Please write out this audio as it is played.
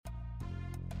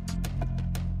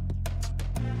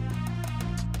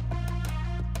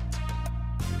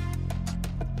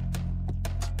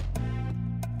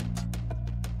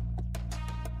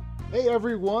Hey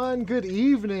everyone, good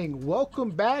evening.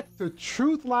 Welcome back to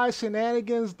Truth Lies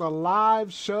Shenanigans, the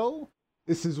live show.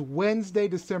 This is Wednesday,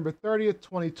 December 30th,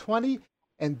 2020,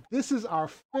 and this is our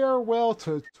farewell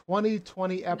to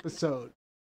 2020 episode.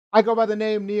 I go by the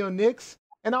name Neo Nix,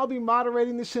 and I'll be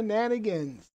moderating the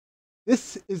shenanigans.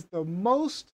 This is the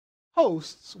most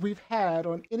hosts we've had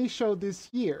on any show this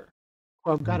year,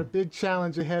 so I've got a big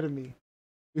challenge ahead of me.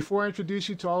 Before I introduce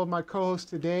you to all of my co hosts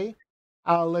today,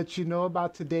 I'll let you know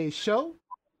about today's show.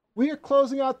 We are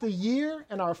closing out the year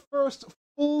and our first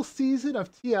full season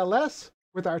of TLS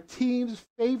with our team's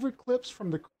favorite clips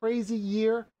from the crazy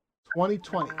year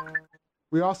 2020.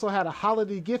 We also had a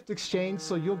holiday gift exchange,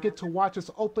 so you'll get to watch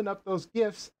us open up those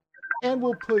gifts, and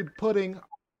we'll be putting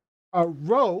a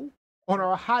row on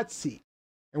our hot seat.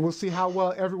 And we'll see how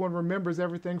well everyone remembers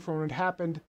everything from what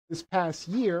happened this past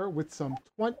year with some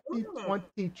Mm,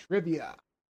 2020 trivia.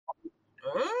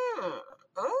 mm,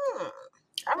 mm.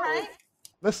 All right.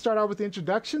 Let's start out with the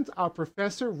introductions. Our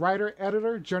professor, writer,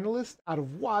 editor, journalist out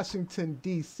of Washington,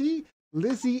 D.C.,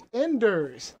 Lizzie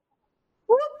Enders.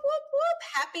 Whoop, whoop, whoop.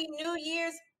 Happy New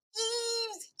Year's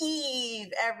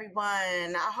Eve, everyone.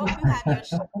 I hope you have your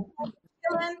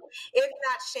chilling, if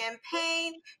not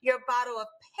champagne, your bottle of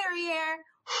Perrier,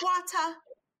 water,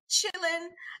 chilling.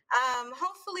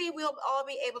 Hopefully, we'll all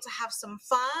be able to have some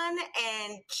fun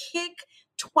and kick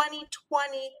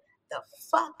 2020 the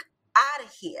fuck out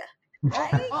of here. Oh,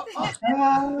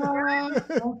 Right?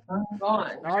 oh, oh.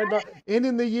 Gone. All right, now,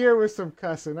 ending the year with some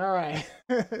cussing. All right.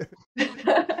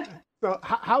 So,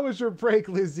 how was your break,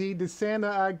 Lizzie? Did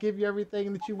Santa give you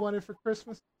everything that you wanted for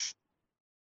Christmas?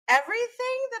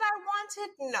 Everything that I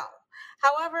wanted, no.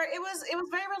 However, it was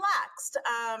very relaxed.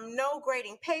 No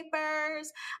grading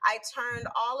papers. I turned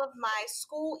all of my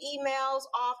school emails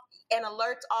off and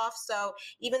alerts off. So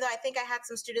even though I think I had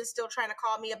some students still trying to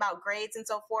call me about grades and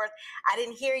so forth, I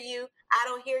didn't hear you. I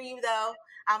don't hear you though.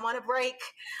 I'm on a break.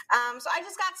 So I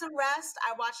just got some rest.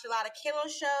 I watched a lot of kiddo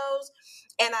shows,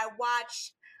 and I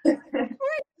watched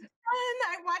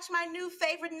I watched my new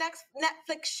favorite next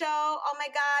Netflix show. Oh my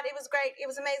God, it was great. It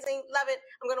was amazing. Love it.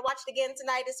 I'm going to watch it again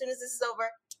tonight as soon as this is over.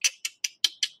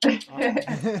 All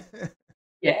right.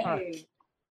 Yay.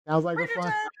 Sounds like a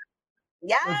fun. Bridgerton.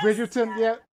 Yes. Bridgerton, Yes.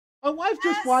 yeah. My wife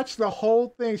just Yes. watched the whole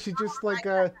thing. She just Oh my like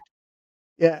God.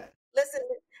 yeah. Listen,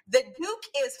 the Duke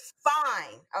is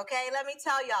fine. Okay. Let me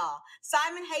tell y'all.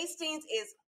 Simon Hastings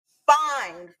is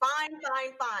fine.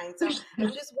 Fine. So I'm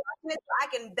just watching it so I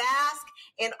can bask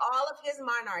in all of his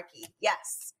monarchy.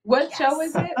 Yes. What Yes. show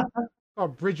is it? Oh,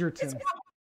 It's Bridgerton. called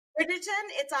Bridgerton.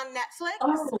 It's on Netflix.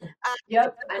 Oh, It's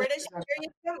yep. a I know British what you're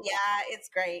talking period film. Yeah, it's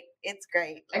great. It's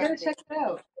great. about. I gotta Loved check it. it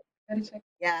out. Gotta check.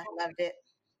 Yeah, loved it.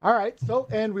 All right. So,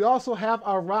 and we also have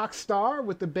our rock star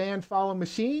with the band Fallen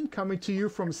Machine coming to you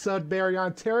from Sudbury,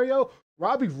 Ontario,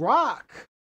 Robbie Rock.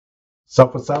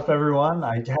 What's up, everyone?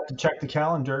 I had to check the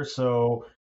calendar, so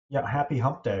yeah, happy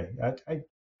hump day.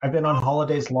 I've been on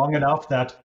holidays long enough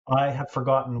that I have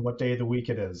forgotten what day of the week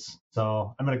it is,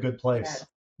 so I'm in a good place.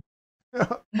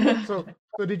 Yes. so,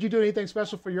 so did you do anything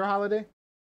special for your holiday?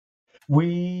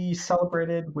 We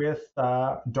celebrated with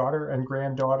daughter and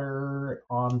granddaughter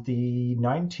on the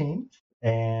 19th,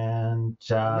 and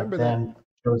Remember that. then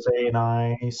Jose and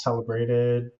I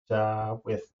celebrated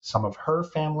with some of her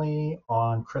family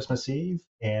on Christmas Eve,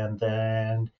 and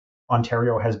then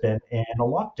Ontario has been in a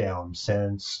lockdown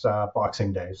since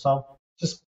Boxing Day. So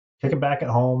just kicking back at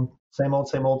home, same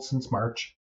old since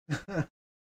March.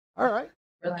 All right.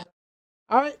 Relax.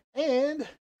 All right. And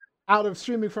out of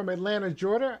streaming from Atlanta,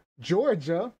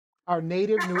 Georgia, our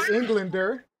native New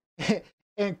Englander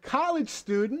and college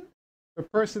student, the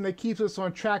person that keeps us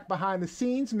on track behind the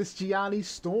scenes, Miss Gianni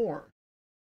Storm.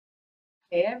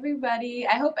 Hey everybody.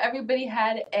 I hope everybody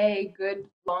had a good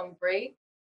long break.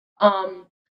 Um,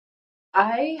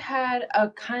 I had a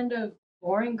kind of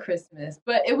boring Christmas,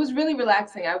 but it was really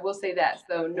relaxing. I will say that.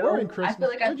 So Boring no, I feel Christmas.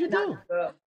 like I What'd you did not do?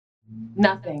 go.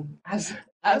 Nothing. Absolutely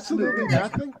Absolutely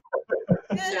nothing.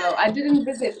 nothing. No, I didn't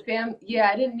visit fam. Yeah,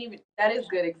 I didn't even. That is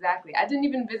good, exactly. I didn't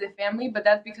even visit family, but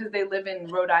that's because they live in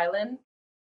Rhode Island.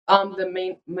 The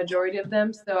main majority of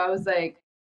them. So I was like,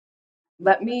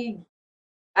 let me.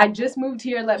 I just moved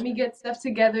here. Let me get stuff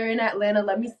together in Atlanta.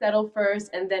 Let me settle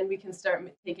first, and then we can start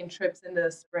taking trips in the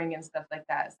spring and stuff like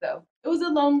that. So it was a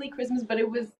lonely Christmas, but it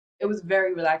was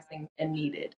very relaxing and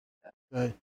needed.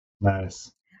 Good.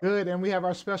 Nice. Good. And we have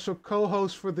our special co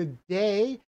host for the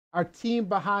day, our team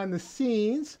behind the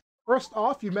scenes. First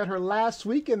off, you met her last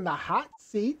week in the hot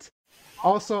seat,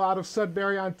 also out of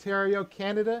Sudbury, Ontario,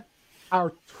 Canada,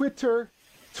 our tweeter,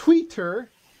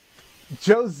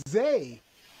 Jose.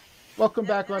 Welcome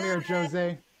back on air,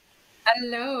 Jose.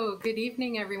 Hello, good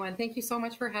evening, everyone. Thank you so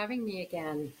much for having me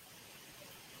again.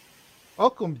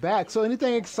 Welcome back. So,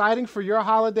 anything exciting for your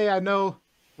holiday? I know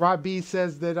Robbie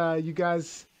says that you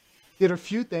guys did a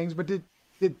few things, but did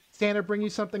Santa bring you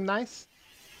something nice?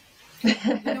 You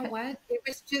know what? It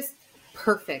was just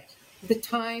perfect. The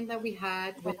time that we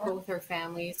had with both our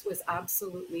families was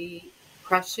absolutely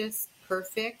precious,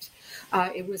 perfect.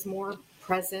 It was more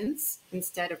presents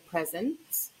instead of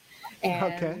presents,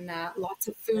 Okay. and lots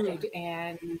of food.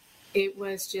 And it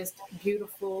was just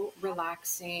beautiful,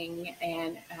 relaxing,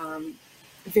 and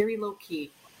very low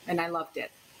key. And I loved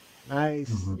it. Nice.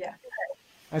 Mhm. Yeah.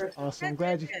 That's Perfect. awesome.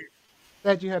 Good, good, good.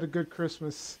 Glad you had a good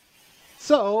Christmas.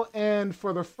 So, and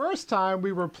for the first time,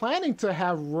 we were planning to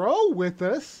have Ro with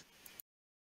us,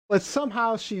 but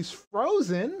somehow she's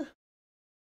frozen.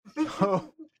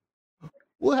 So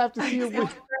we'll have to see She's if we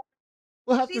Elsa.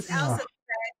 we'll have to She's Elsa.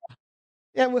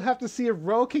 yeah, we'll have to see if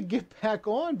Ro can get back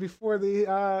on before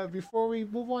the before we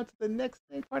move on to the next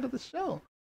part of the show.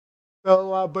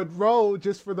 So, but Ro,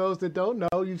 just for those that don't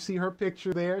know, you see her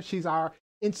picture there. She's our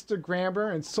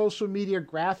Instagrammer and social media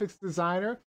graphics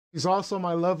designer. She's also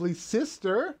my lovely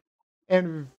sister,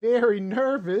 and very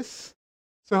nervous.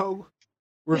 So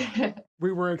we're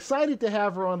we were excited to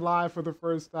have her on live for the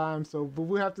first time. So, but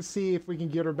we'll have to see if we can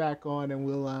get her back on, and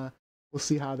we'll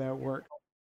see how that works.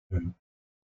 Mhm.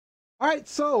 All right,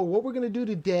 so what we're gonna do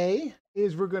today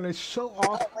is we're gonna show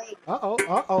off.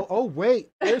 Oh,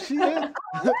 wait, there she is.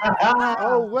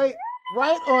 Oh, wait,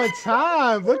 right on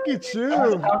time. Look at That's you. how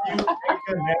you make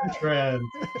an entrance.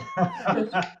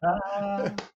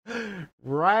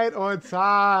 Right on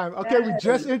time. Okay, we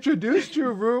just introduced you,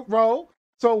 Ro.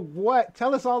 So what?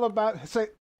 Tell us all about. Say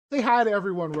hi to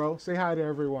everyone, Ro. Say hi to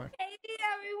everyone. Hey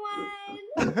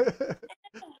everyone!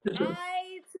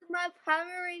 Hi to my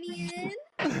Pomeranian,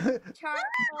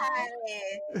 Charcoal. Hi.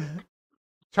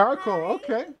 Charcoal. Hi.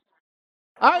 Okay.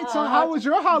 All right. So how Aw, was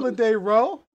your holiday,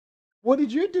 Ro? What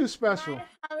did you do My special?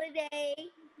 holiday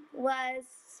was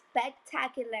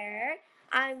spectacular.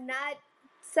 I'm not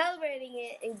celebrating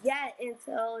it yet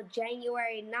until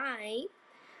January 9th,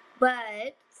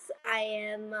 but I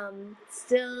am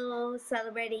still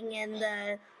celebrating in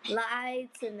the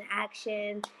lights and the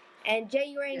action. And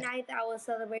January 9th, I will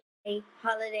celebrate a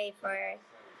holiday for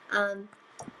um,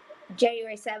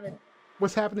 January 7th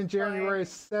What's happening for January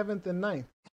 7th and 9th?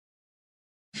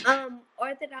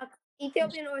 Orthodox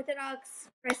Ethiopian Orthodox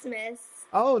Christmas.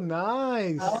 Oh,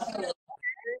 nice. oh, All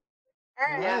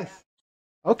right. yeah. Nice.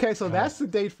 Okay, so Nice. that's the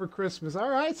date for Christmas.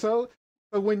 All right. So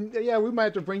when yeah, we might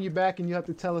have to bring you back and you have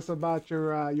to tell us about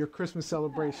your Christmas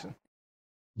celebration.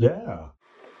 Yeah.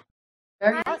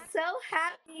 Very I'm All so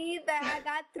happy that I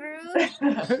got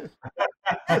through.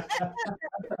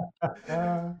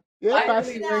 right. Yeah,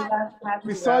 finally Yeah, we're that happy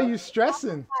we saw though. you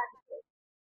stressing.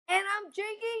 And I'm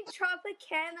drinking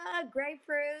Tropicana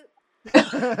grapefruit.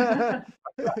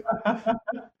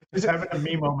 Just having a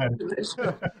me moment. Delicious.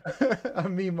 A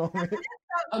me moment. so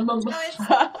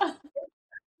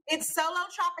it's solo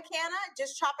Tropicana,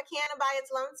 just Tropicana by its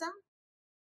lonesome.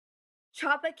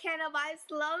 Tropicana by its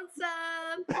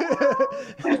lonesome.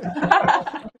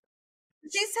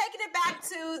 She's taking it back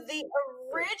to the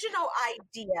original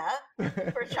idea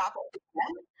for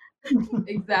Tropicana.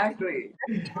 Exactly.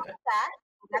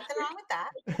 Nothing wrong with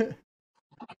that.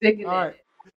 Digging All right. it.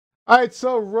 All right,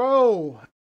 so Ro,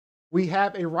 we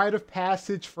have a rite of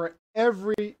passage for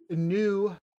every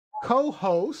new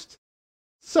co-host.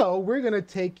 So we're gonna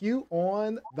take you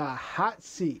on the hot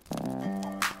seat.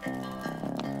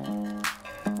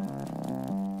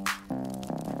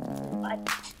 What?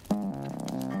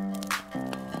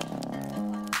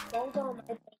 Don't go on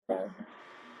my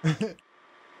thing.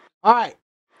 All right,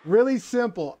 really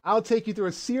simple. I'll take you through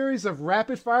a series of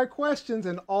rapid fire questions,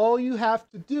 and all you have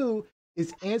to do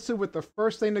is answer with the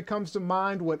first thing that comes to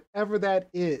mind, whatever that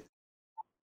is.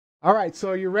 All right, so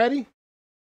are you ready?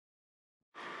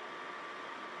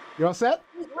 You all set?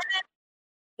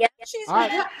 She's All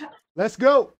right, let's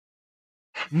go.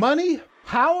 Money,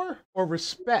 power, or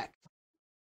respect?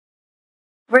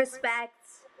 Respect.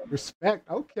 Respect,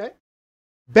 okay.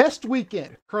 Best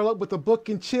weekend, curl up with a book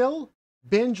and chill,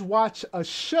 binge watch a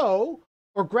show,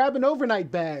 or grab an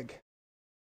overnight bag?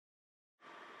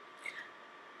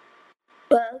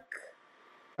 Book.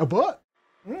 A book.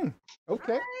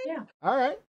 Okay. Yeah. All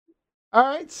right. All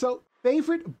right. So,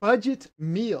 favorite budget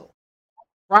meal: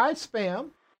 fried spam,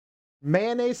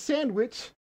 mayonnaise sandwich,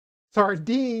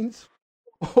 sardines,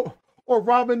 or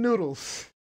ramen noodles.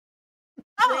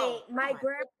 Oh, Wait, my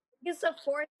grandma used to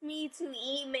force me to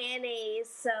eat mayonnaise,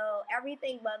 so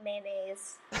everything but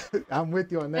mayonnaise. I'm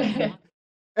with you on that.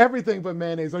 Everything but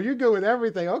mayonnaise. Oh, you're good with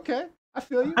everything. Okay. I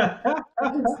feel you.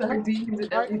 Sardines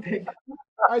and All right. everything. All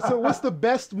right. So, what's the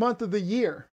best month of the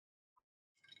year?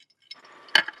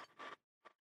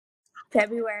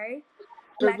 February,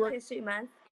 Black February. History Month.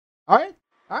 All right.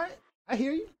 All right. I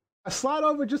hear you. I slide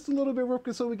over just a little bit,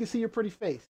 Rupka, so we can see your pretty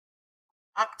face.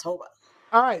 October.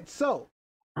 All right. So,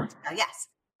 Yes.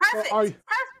 so Perfect. are you,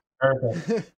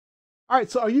 Perfect. all right.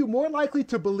 So, are you more likely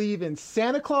to believe in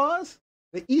Santa Claus,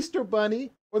 the Easter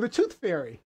Bunny, or the Tooth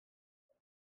Fairy?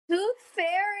 Tooth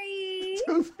Fairy.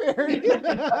 Tooth Fairy.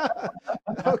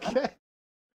 Okay.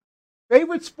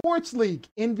 Favorite sports league: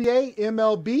 NBA,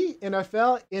 MLB,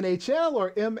 NFL, NHL,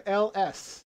 or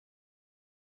MLS?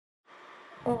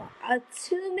 Oh,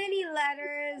 too many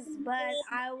letters, but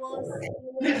I will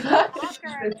say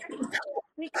soccer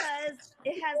because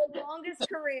it has the longest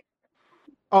career.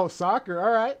 Oh, soccer.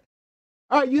 All right.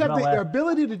 All right. You have the MLS.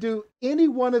 ability to do any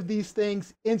one of these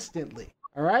things instantly.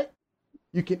 All right.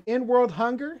 You can end world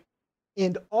hunger,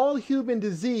 end all human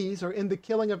disease, or end the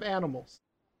killing of animals.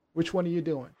 Which one are you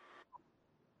doing?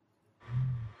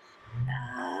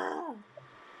 Ah.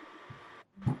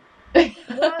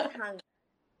 World hunger.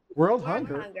 World World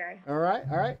hunger. hunger. All right.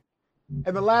 All right.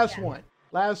 And the last Yeah. one.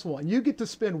 Last one. You get to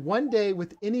spend one day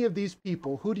with any of these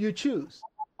people. Who do you choose?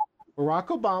 Barack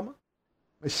Obama,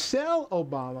 Michelle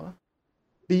Obama,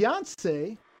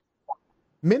 Beyonce,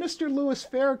 Minister Louis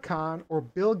Farrakhan, or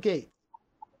Bill Gates?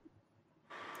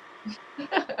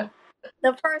 The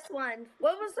first one.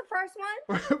 What was the first one?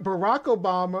 Barack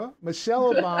Obama,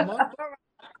 Michelle Obama,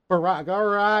 Barack. All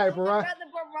right, Oh, my Barack. brother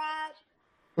Barack.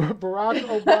 Barack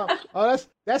Obama. Oh,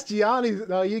 that's Gianni's.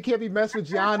 No, you can't be messing with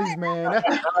Gianni's, man.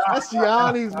 That's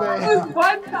Gianni's, That man. was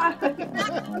one time.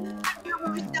 I'm a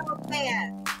Michelle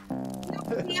fan.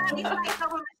 Gianni's my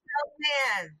Michelle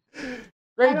fan.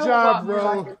 Great I don't job, want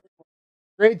bro. Barack.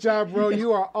 Great job, bro.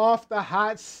 You are off the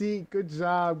hot seat. Good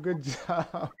job. Good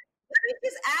job. Let me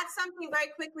just add something very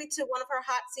quickly to one of her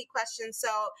hot seat questions. So,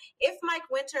 if Mike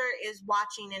Winter is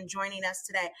watching and joining us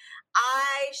today,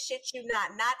 I shit you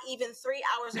not even 3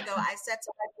 hours ago, I said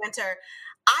to Mike Winter,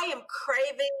 I am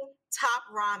craving top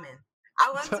ramen.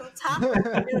 I want some top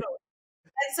ramen noodles.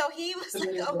 And so he was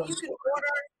like, oh, you can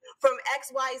order from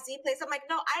XYZ place. I'm like,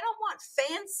 no, I don't want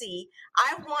fancy.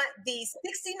 I want the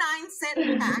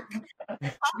 69-cent pack.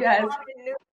 Yes. Ramen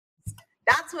noodles.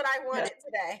 That's what I wanted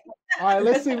today. All right,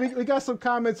 let's see. We got some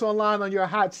comments online on your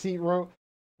hot seat row.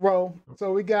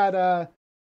 So we got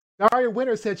Daria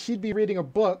Winter said she'd be reading a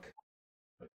book.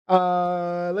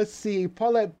 Let's see.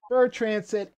 Paulette Bertrand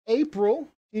said April.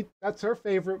 That's her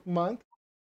favorite month.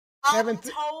 Kevin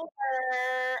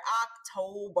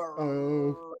October.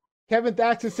 Oh. Kevin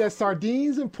Thaxton says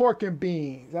sardines and pork and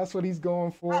beans. That's what he's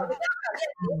going for. Come on,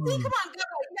 go. You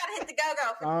gotta hit the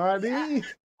go-go. Sardines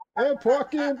and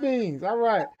pork and beans. All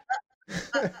right.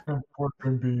 Pork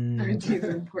and beans. Sardines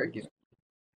and pork.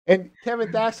 And Kevin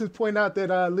Thaxton's pointing out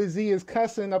that Lizzie is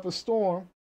cussing up a storm.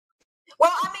 Well,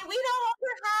 I mean, we no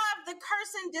longer have the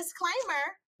cursing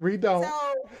disclaimer. We don't.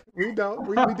 So We don't.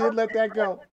 We did let that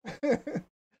go.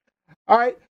 All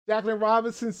right. Jacqueline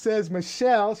Robinson says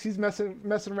Michelle. She's messing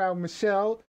around with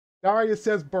Michelle. Daria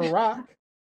says Barack.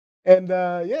 And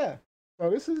yeah. So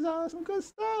this is some good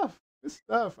stuff. Good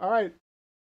stuff. All right.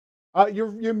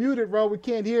 You're muted, Ro. We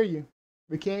can't hear you.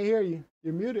 We can't hear you.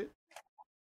 You're muted.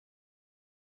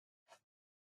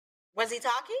 was he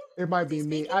talking? It might be Is he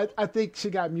me. speaking? I think she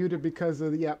got muted because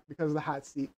of the hot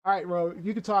seat. All right, Ro.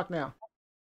 You can talk now.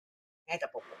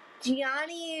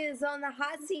 Gianni is on the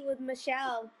hot seat with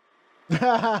Michelle. That's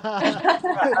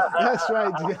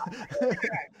right.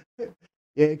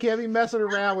 Yeah, you can't be messing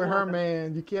around with her,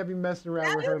 man. You can't be messing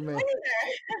around with her, man.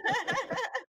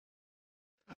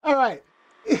 All right.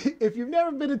 If you've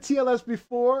never been to TLS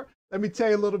before, let me tell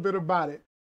you a little bit about it.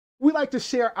 We like to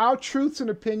share our truths and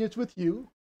opinions with you,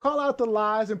 call out the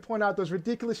lies, and point out those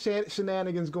ridiculous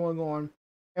shenanigans going on.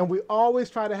 And we always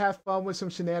try to have fun with some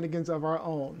shenanigans of our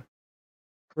own.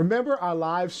 Remember, our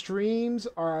live streams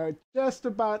are just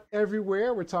about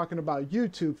everywhere. We're talking about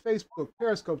YouTube, Facebook,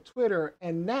 Periscope, Twitter,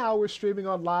 and now we're streaming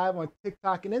on live on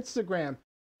TikTok and Instagram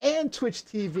and Twitch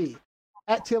TV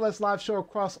at TLS Live Show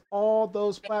across all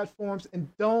those platforms. And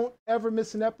don't ever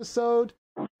miss an episode.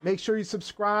 Make sure you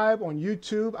subscribe on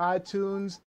YouTube,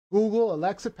 iTunes, Google,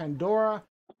 Alexa, Pandora,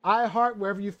 iHeart,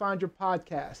 wherever you find your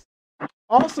podcast.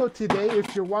 Also today,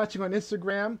 if you're watching on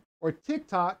Instagram or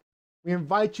TikTok, we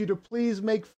invite you to please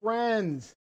make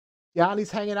friends. Yanni's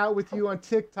hanging out with you on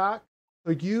TikTok,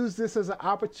 so use this as an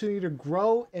opportunity to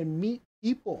grow and meet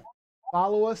people.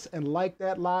 Follow us and like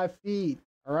that live feed,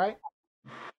 all right?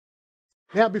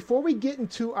 Now, before we get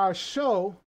into our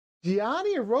show,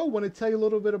 Gianni and Ro want to tell you a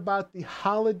little bit about the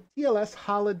TLS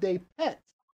Holiday Pet.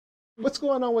 What's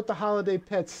going on with the holiday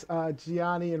pets,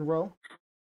 Gianni and Ro?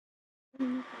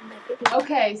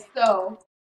 Okay, so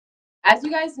as you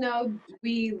guys know,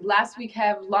 we last week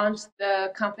have launched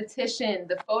the competition,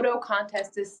 the photo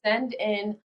contest to send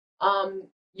in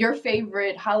your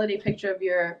favorite holiday picture of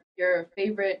your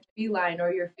favorite feline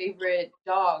or your favorite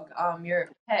dog, your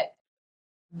pet.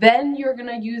 Then you're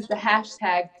gonna use the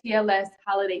hashtag TLS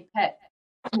Holiday Pet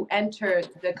to enter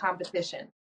the competition.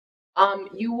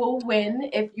 You will win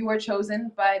if you are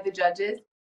chosen by the judges.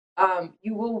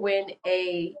 You will win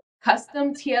a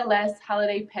custom TLS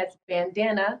Holiday Pets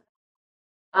bandana.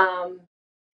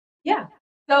 Yeah.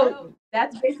 So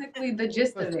that's basically the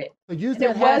gist of it. So use And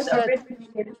that it was hashtag.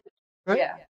 originated. Right?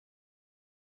 Yeah.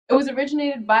 It was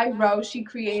originated by Ro. She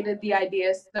created the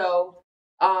idea. So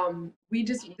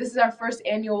this is our first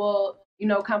annual,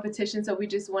 competition. So we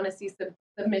just want to see some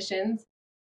submissions.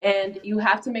 And you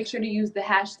have to make sure to use the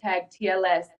hashtag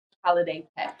TLS Holiday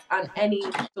Pet on any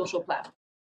social platform.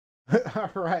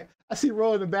 All right. I see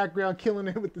Ro in the background killing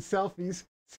it with the selfies.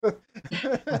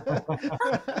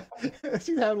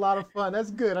 She's having a lot of fun. That's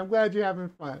good. I'm glad you're having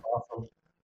fun. Awesome.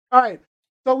 All right.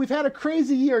 So we've had a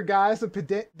crazy year, guys.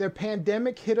 The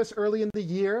pandemic hit us early in the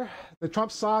year. The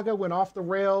Trump saga went off the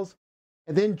rails.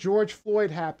 And then George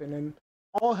Floyd happened, and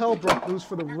all hell broke loose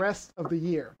for the rest of the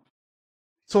year.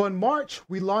 So in March,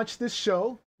 we launched this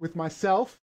show with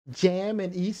myself, Jam,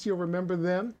 and East. You'll remember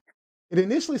them. It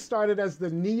initially started as the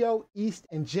Neo, East,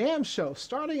 and Jam show,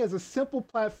 starting as a simple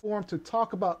platform to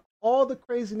talk about all the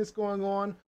craziness going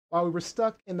on while we were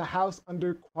stuck in the house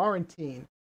under quarantine.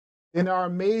 Then our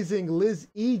amazing Liz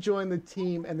E joined the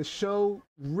team, and the show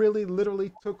really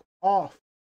literally took off.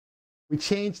 We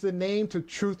changed the name to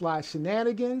Truth Lies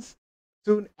Shenanigans.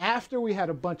 Soon after, we had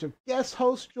a bunch of guest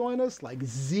hosts join us, like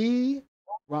Z,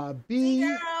 Rob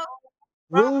B,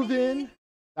 Reuven,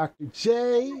 Dr.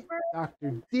 J,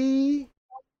 Dr. D,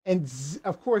 and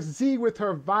of course, Z, with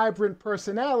her vibrant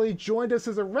personality, joined us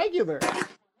as a regular.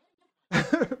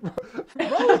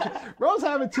 Rose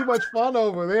having too much fun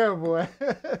over there, boy.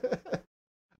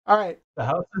 All right. The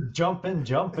house is jumping.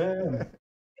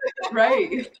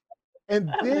 Right. And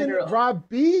then Literal. Rob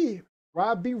B.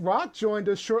 Rock joined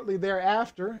us shortly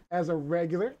thereafter as a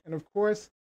regular. And of course,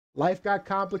 life got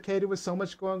complicated with so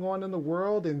much going on in the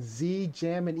world, and Z,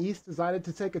 Jam, and East decided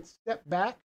to take a step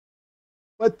back.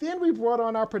 But then we brought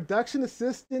on our production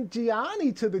assistant,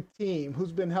 Gianni, to the team,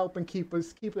 who's been helping keep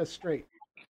us straight.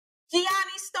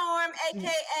 Gianni Storm,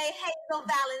 aka Hazel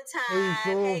Valentine.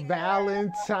 Hazel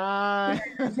Valentine.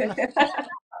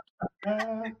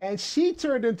 And she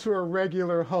turned into a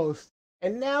regular host.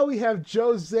 And now we have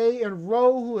Jose and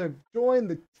Ro, who have joined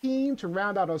the team to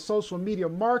round out our social media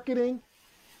marketing.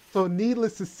 So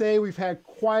needless to say, we've had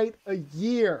quite a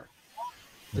year.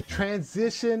 We've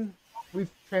transitioned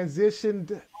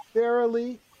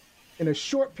thoroughly in a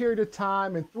short period of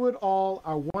time, and through it all,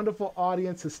 our wonderful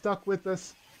audience has stuck with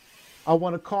us. I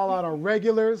want to call out our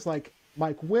regulars like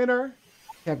Mike Winter,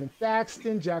 Kevin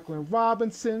Thaxton, Jacqueline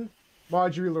Robinson,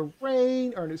 Marjorie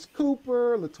Lorraine, Ernest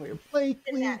Cooper, Latoya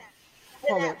Blakely,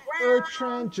 Paulette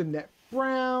Bertrand, Jeanette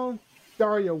Brown,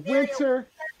 Daria Winter.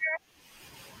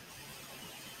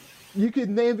 We could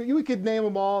name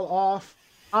them all off.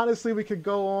 Honestly, we could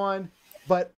go on,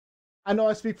 but I know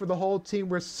I speak for the whole team.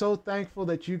 We're so thankful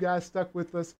that you guys stuck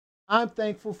with us. I'm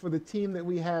thankful for the team that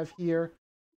we have here.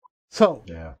 So,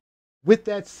 with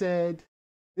that said,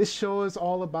 this show is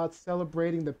all about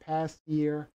celebrating the past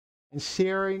year and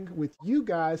sharing with you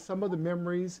guys some of the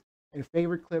memories and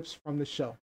favorite clips from the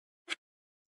show.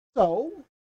 So,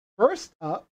 first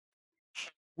up,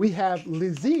 we have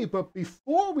Lizzie, but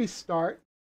before we start,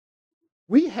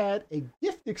 we had a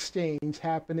gift exchange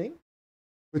happening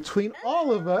between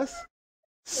all of us.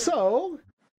 So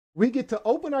we get to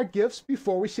open our gifts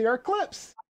before we share our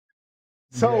clips.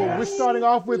 So we're starting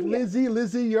off with Lizzie.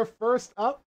 Lizzie, you're first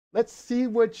up. Let's see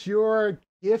what your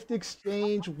gift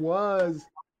exchange was.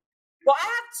 Well, I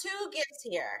have two gifts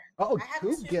here. Oh,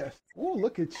 two gifts. Oh,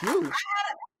 look at you.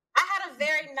 I had a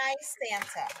very nice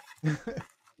Santa.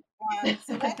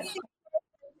 So let's see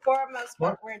foremost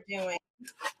what we're doing.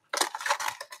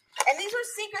 And these were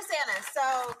Secret Santas.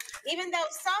 So even though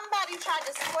somebody tried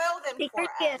to spoil them for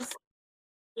us.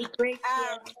 Secret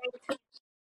gift.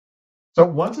 So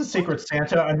one's a Secret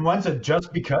Santa and one's a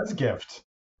just because gift.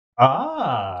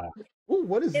 Ah. Ooh,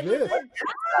 what is this?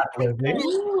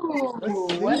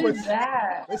 What is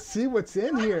that? Let's see what's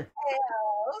in here.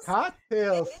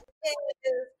 Cocktails.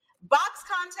 Box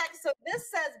context. So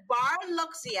this says Bar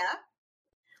Luxia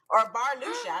or Bar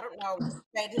Lucia. I don't know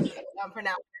how to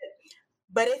pronounce it.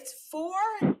 But it's 4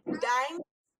 diamond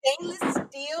stainless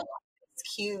steel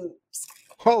cubes.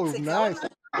 Oh, nice.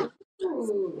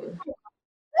 Ooh.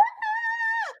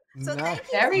 So Nice. thank you,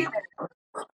 Very Santa.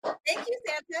 Thank you,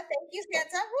 Santa. Thank you,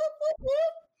 Santa. Whoop, whoop,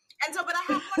 whoop. And so, but I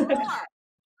have one more.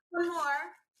 One more.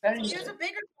 very Here's a good.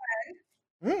 bigger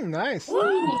Nice. Ooh. one.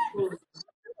 Ooh, ooh, ooh.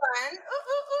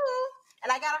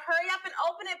 And I gotta hurry up and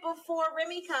open it before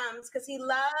Remy comes because he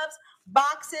loves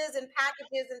boxes and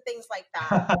packages and things like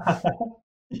that.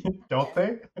 Don't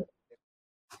they?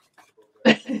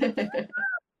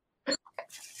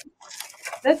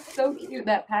 That's so cute,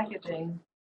 that packaging.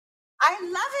 I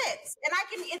love it, and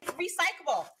it's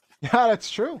recyclable. Yeah, that's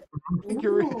true. You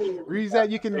can reuse that.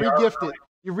 You can re-gift it.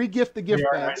 You re-gift the gift They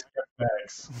are bag. nice gift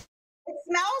bags. It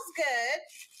smells good.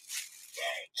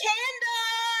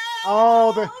 Candle.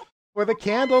 Oh, for the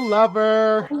candle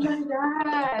lover. Oh my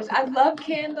gosh, I love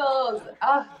candles.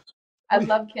 Oh, I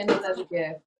love candles as a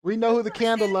gift. We know who the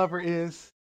candle lover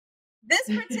is. This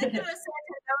particular Santa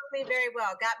knows me very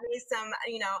well. Got me some,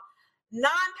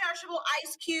 non-perishable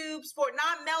ice cubes for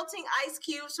non-melting ice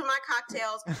cubes for my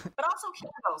cocktails, but also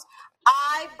candles.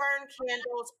 I burn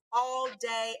candles all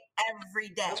day, every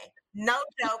day. No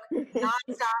joke,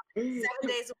 nonstop, 7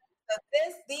 days a week. So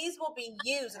these will be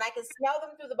used, and I can smell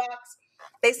them through the box.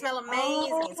 They smell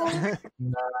amazing. So,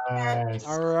 Nice.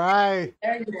 All right.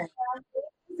 Very good.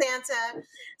 Santa.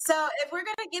 So if we're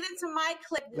gonna get into my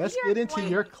clip, Let's get into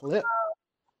your clip.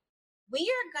 We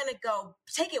are gonna go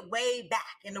take it way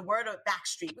back in the word of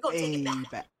Backstreet. We're gonna take it back.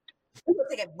 We're gonna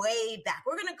take it way back.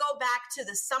 We're gonna go back to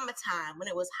the summertime when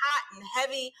it was hot and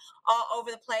heavy all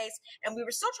over the place, and we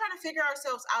were still trying to figure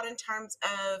ourselves out in terms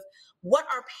of what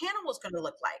our panel was going to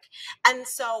look like. And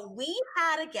so we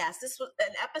had a guest. This was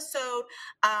an episode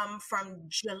from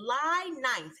July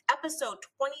 9th, episode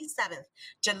 27th,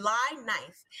 July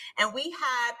 9th, and we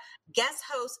had guest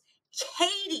host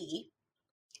Katie,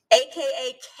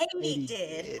 aka Katie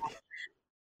did,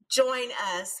 join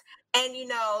us. And, Neo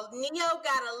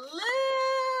got a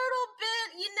little bit,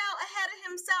 ahead of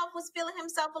himself, was feeling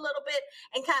himself a little bit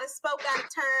and kind of spoke out of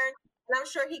turn. And I'm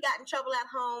sure he got in trouble at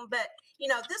home. But,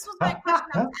 this was my question.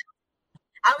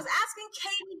 I was asking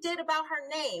Katie Did about her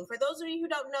name. For those of you who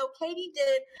don't know, Katie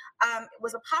Did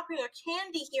was a popular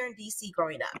candy here in DC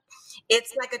growing up.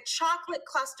 It's like a chocolate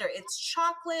cluster. It's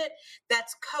chocolate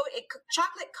that's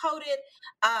chocolate coated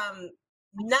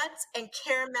nuts and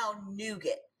caramel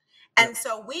nougat. And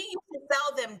so we used to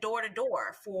sell them door to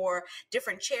door for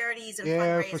different charities and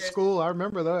fundraisers. For school. I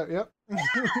remember that. Yep.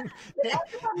 Everyone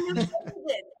knew Katie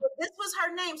Did. This was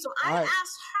her name. So I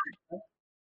asked her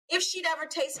if she'd ever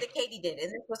tasted a Katie Did,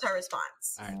 and this was her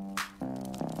response. All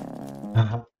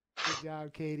right. Good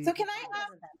job, Katie. So can I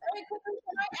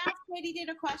ask Katie Did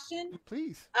a question?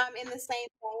 Please. In the same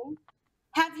thing.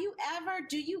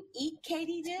 Do you eat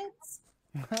Katie Dids?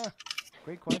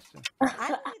 Great question. I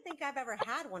don't think I've ever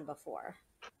had one before.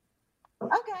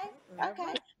 Okay. It was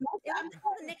a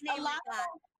nickname I got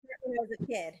when I was a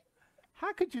kid.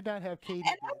 How could you not have Katie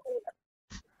Dids?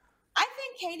 I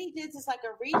think Katie Dids is like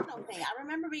a regional thing. I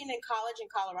remember being in college in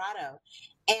Colorado,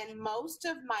 and most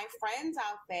of my friends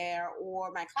out there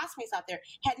or my classmates out there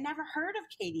had never heard of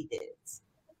Katie Dids.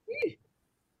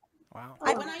 Wow.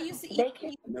 When I used to eat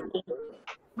Katie Dids,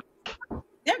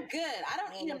 they're good. I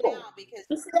don't eat them now because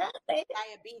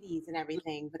diabetes and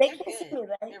everything, but they're good.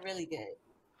 They're really good.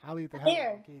 I'll eat the hell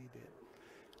out of Katie Did.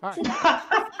 All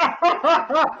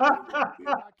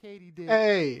right. Katie Did.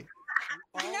 Hey.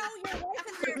 I know your wife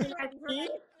is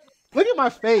Look at my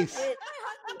face. So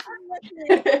for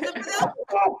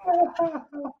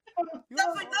those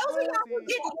of y'all who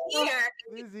didn't hear,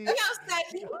 Leo said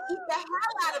he would eat the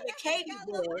hell out of a Katie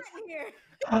Did.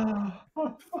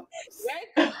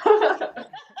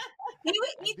 He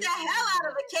would eat the hell out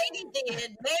of a Katie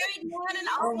Did, married one and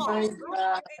all. Oh my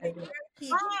God.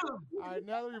 All right,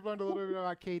 now that we've learned a little bit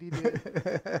about Katie Did.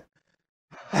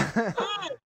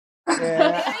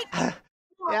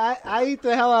 I eat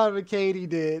the hell out of a Katie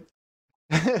Did.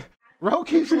 Ro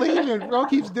keeps leaving. Ro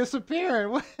keeps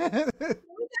disappearing. We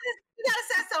gotta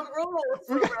set some rules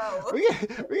for Ro.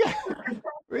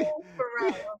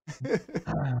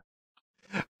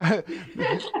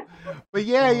 But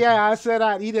yeah, I said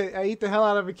I eat the hell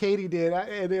out of a Katie Did.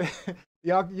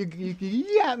 Y'all, you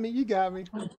got me.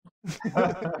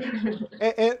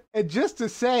 and just to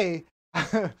say,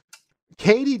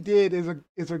 Katie Did is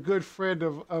a good friend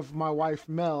of my wife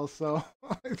Mel, so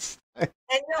it's a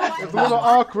little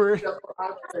awkward. Your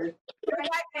wife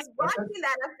is watching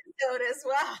that episode as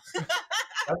well.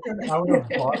 That's an out of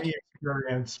body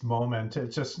experience moment.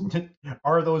 It's just,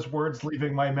 are those words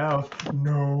leaving my mouth?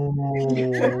 No.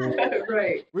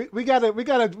 Right. We're gonna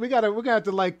have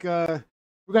to like we're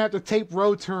gonna have to tape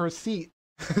Ro to her seat.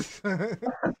 Also,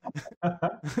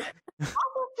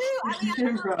 too. I mean, I don't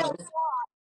know if Bro. y'all saw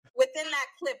within that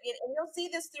clip, and you'll see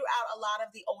this throughout a lot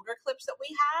of the older clips that we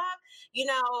have. You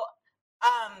know,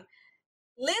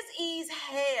 Liz E's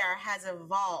hair has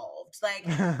evolved. Like,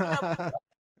 you know, I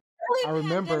early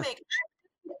remember. pandemic,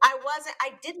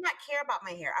 I did not care about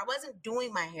my hair. I wasn't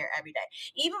doing my hair every day.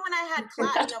 Even when I had was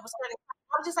starting,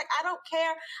 I was just like, I don't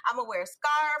care. I'm gonna wear a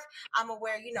scarf. I'm gonna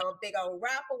wear, a big old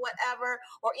wrap or whatever.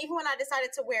 Or even when I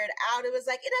decided to wear it out, it was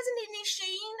like, it doesn't need any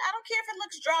sheen. I don't care if it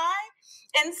looks dry.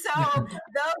 And so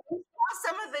those we saw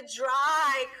some of the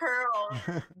dry curls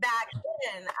back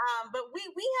then. But we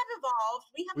have evolved.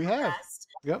 We have We have. progressed.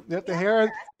 Yep. We The have hair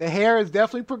progressed. has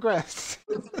definitely progressed.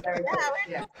 Very Yeah, good.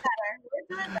 we're Yeah. doing better. We're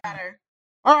doing better.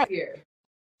 All right. Here.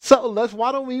 So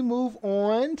why don't we move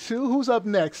on to who's up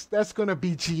next? That's gonna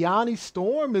be Gianni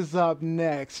Storm is up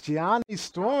next. Gianni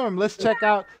Storm, let's check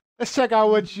out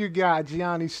what you got,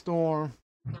 Gianni Storm.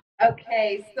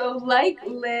 Okay, so like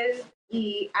Liz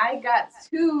E, I got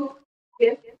 2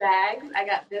 gift bags. I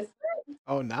got this one.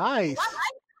 Oh, nice. I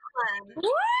like that one.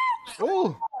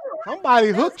 Oh, somebody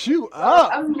hooked you So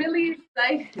up. I'm really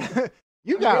excited.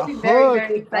 You I'm got really very, very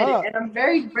hooked excited. up. And I'm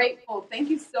very grateful. Thank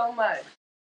you so much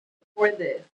for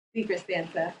this, Secret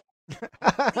Santa.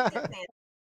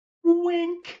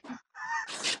 Wink.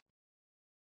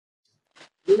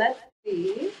 Let's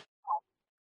see.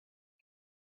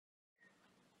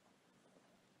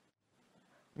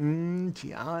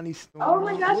 Gianni Storm. Oh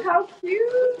my gosh, how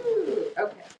cute.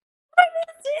 Okay.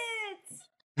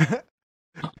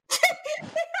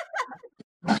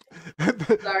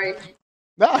 Sorry.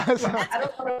 No, I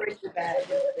don't want to break the bag.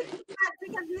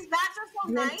 Because these bags are so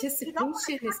The nice. You don't wanna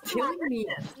anticipation is cut them or killing me.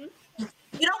 rip them.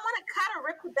 You don't want to cut or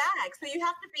rip the bag, so you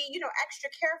have to be, extra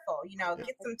careful.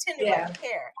 Get some tender Yeah.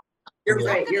 care. You're So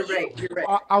I'm right. gonna You're use- right. You're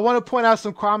right. I want to point out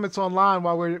some comments online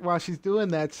while she's doing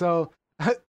that. So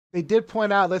they did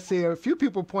point out. Let's see, a few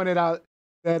people pointed out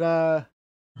that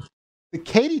the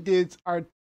katydids are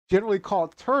generally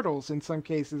called turtles in some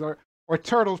cases, or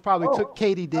turtles probably took Oh, I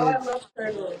katydids. love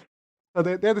turtles. So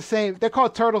they're the same. They're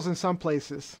called turtles in some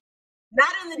places. Not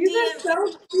in the These are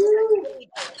DMV. so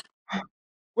cute.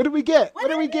 What did we get? What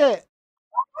did we get?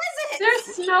 What is They're it?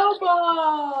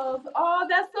 snowballs. Oh,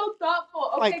 that's so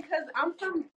thoughtful. Okay, Like- because I'm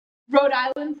from Rhode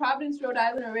Island, Providence, Rhode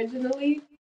Island originally.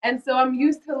 And so I'm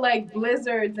used to like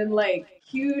blizzards and like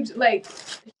huge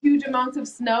amounts of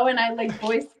snow. And I like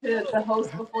voiced to the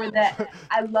host before that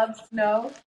I love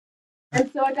snow. And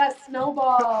so I got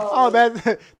snowballs. Oh,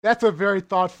 that's a very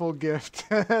thoughtful gift.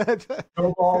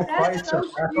 Snowball That's fights so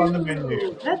are back on the menu.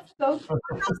 cute. That's so cute. Are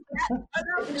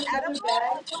those edible?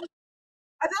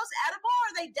 Are those edible or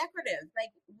are they decorative?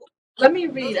 Like, Let me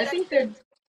read. I think they're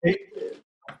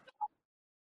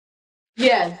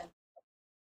yeah.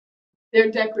 They're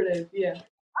decorative, yeah.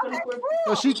 okay, 24.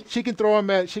 So cool. she can throw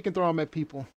them at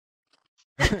people.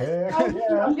 Heck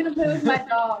Oh, I'm gonna play with my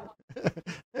dog.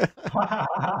 yeah.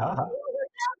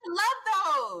 Love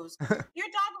those. Your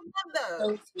dog would love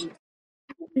those. So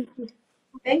sweet.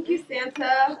 Thank you,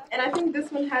 Santa. And I think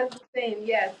this one has the same.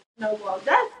 Yes, snowball.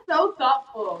 That's so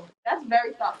thoughtful. That's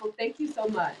very thoughtful. Thank you so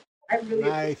much. I really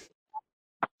Nice.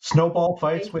 Snowball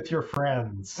fights with your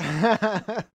friends.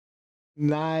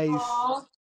 Nice. Aw.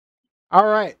 All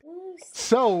right.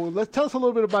 So let's tell us a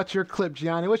little bit about your clip,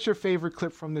 Gianni. What's your favorite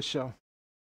clip from the show?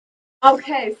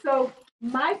 Okay, so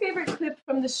my favorite clip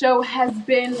from the show has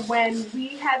been when we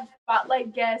had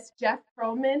spotlight guest Jeff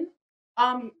Pearlman.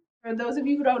 For those of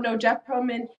you who don't know, Jeff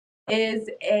Pearlman is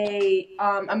a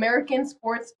American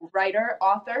sports writer,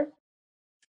 author,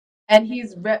 and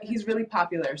he's really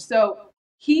popular. So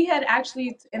he had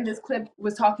actually in this clip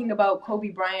was talking about Kobe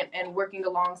Bryant and working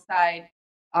alongside,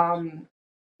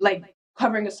 like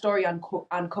covering a story on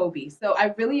Kobe. So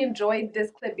I really enjoyed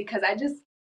this clip because I just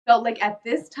felt like at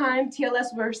this time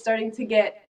TLS were starting to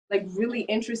get like really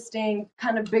interesting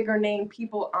kind of bigger name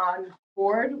people on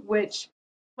board, which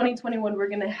 2021 we're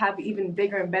gonna have even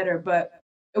bigger and better. But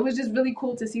it was just really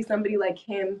cool to see somebody like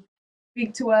him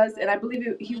speak to us, and I believe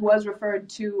he was referred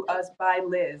to us by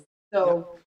Liz.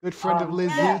 So Good friend of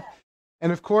Lizzie. yeah.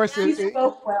 And of course, He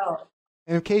spoke well.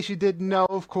 and in case you didn't know,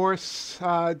 of course,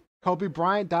 Kobe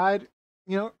Bryant died,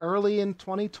 early in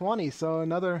 2020. So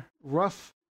another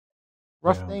rough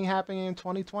Yeah. thing happening in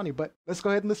 2020. But let's go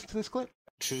ahead and listen to this clip.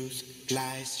 Truth,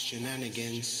 lies,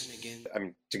 shenanigans. I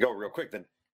mean, to go real quick, then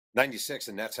 96,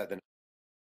 the Nets had the.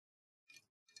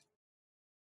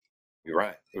 You're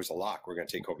right. It was a lock. We're going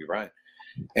to take Kobe Bryant.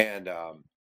 And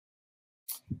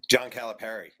John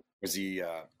Calipari was he. Do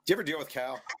you ever deal with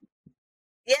Cal?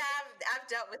 Yeah, I've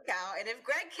dealt with Cal, and if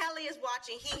Greg Kelly is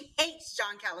watching, he hates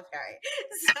John Calipari.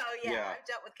 So yeah, Yeah. I've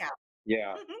dealt with Cal.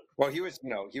 Yeah. Well, he was,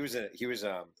 he was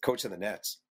a coach of the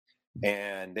Nets,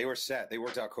 and they were set. They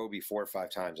worked out Kobe 4 or 5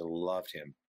 times and loved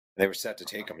him. They were set to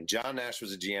take him. And John Nash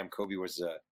was the GM. Kobe was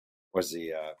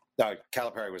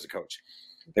Calipari was the coach.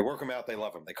 They work him out. They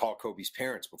love him. They call Kobe's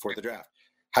parents before the draft.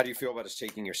 How do you feel about us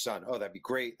taking your son? Oh, that'd be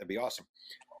great. That'd be awesome.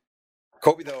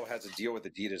 Kobe, though, has a deal with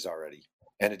Adidas already.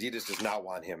 And Adidas does not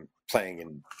want him playing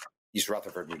in East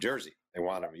Rutherford, New Jersey. They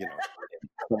want him,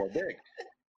 somewhere big.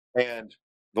 And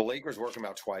the Lakers work him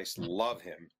out twice, love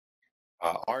him.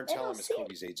 Arn Tellem is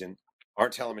Kobe's agent. Arn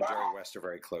Tellem and Jerry West are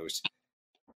very close.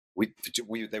 We'd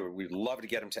love to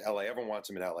get him to LA. Everyone wants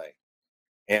him in LA.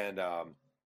 And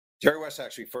Jerry West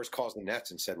actually first calls the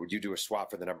Nets and said, would you do a swap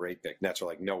for the number 8 pick? Nets are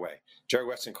like, no way. Jerry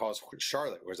Weston calls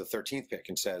Charlotte, who was the 13th pick,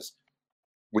 and says,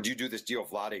 would you do this deal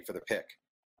Vlade for the pick?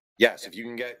 Yes, if you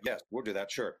can yes, we'll do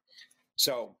that, sure.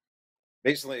 So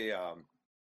basically,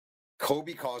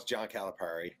 Kobe calls John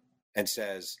Calipari and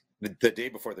says, the day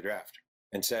before the draft,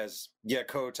 and says, yeah,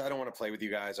 coach, I don't want to play with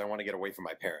you guys. I want to get away from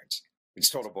my parents. It's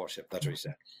total bullshit. That's what he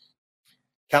said.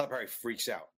 Calipari freaks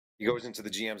out. He goes into the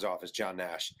GM's office, John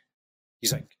Nash.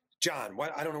 He's like, John,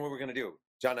 what? I don't know what we're going to do.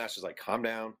 John Nash is like, calm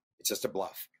down. It's just a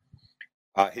bluff.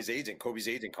 His agent, Kobe's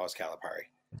agent, calls Calipari.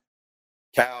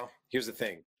 Cal, here's the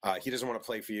thing. He doesn't want to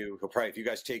play for you. He'll probably, if you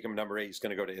guys take him number 8, he's going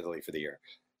to go to Italy for the year.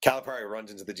 Calipari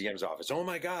runs into the GM's office. Oh,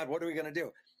 my God, what are we going to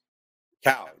do?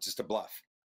 Cal, it's just a bluff.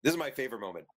 This is my favorite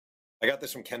moment. I got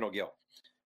this from Kendall Gill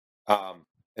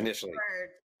initially.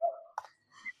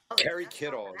 Kerry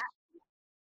Kittles.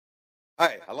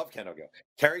 Hi, I love Kendall Gill.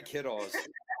 Kerry Kittles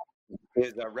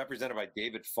is represented by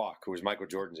David Falk, who was Michael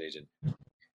Jordan's agent.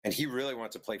 And he really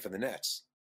wants to play for the Nets.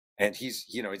 And he's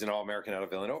an All-American out of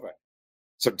Villanova.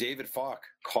 So David Falk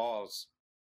calls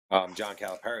John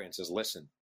Calipari and says, listen,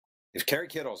 if Kerry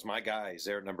Kittles, my guy, is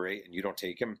there at number 8 and you don't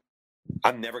take him,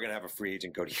 I'm never going to have a free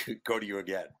agent go to you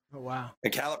again. Oh, wow.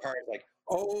 And Calipari's like,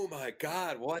 oh, my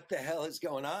God, what the hell is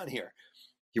going on here?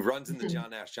 He runs into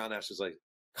John Nash. John Nash is like,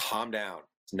 calm down.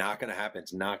 It's not going to happen.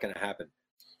 It's not going to happen.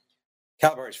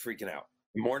 Calipari's freaking out.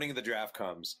 The morning of the draft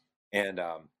comes, and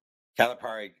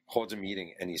Calipari holds a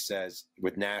meeting, and he says,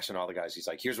 with Nash and all the guys, he's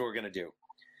like, here's what we're going to do.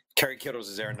 Kerry Kittles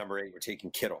is there at number 8. We're taking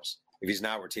Kittles. If he's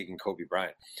not, we're taking Kobe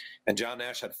Bryant. And John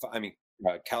Nash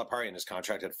Calipari in his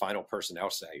contract had final personnel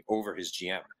say over his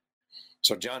GM.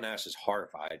 So John Nash is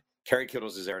horrified. Kerry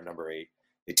Kittles is there at number 8.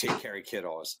 They take Kerry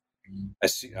Kittles.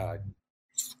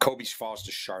 Kobe falls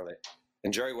to Charlotte.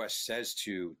 And Jerry West says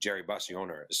to Jerry Buss, the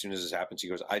owner, as soon as this happens, he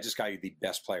goes, I just got you the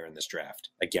best player in this draft.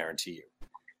 I guarantee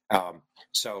you.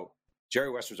 So Jerry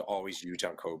West was always huge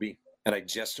on Kobe. And I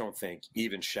just don't think,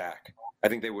 even Shaq, I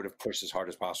think they would have pushed as hard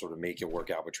as possible to make it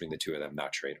work out between the two of them,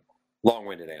 not trade him.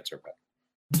 Long-winded answer, but.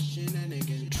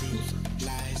 Shenanigans, truth,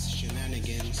 lies,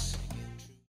 shenanigans.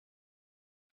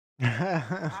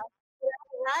 Right.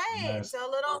 Nice. So a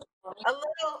little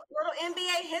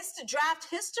NBA draft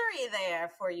history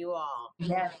there for you all.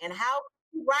 Yes. And how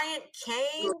Bryant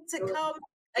came to come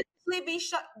initially be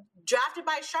drafted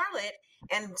by Charlotte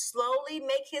and slowly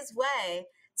make his way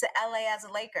to LA as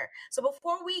a Laker. So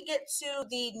before we get to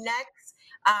the next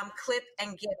clip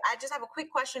and gift, I just have a quick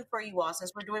question for you all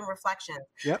since we're doing reflections.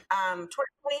 Yep.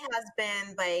 2020 has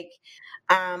been like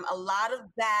a lot of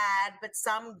bad, but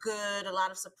some good, a lot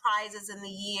of surprises in the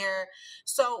year.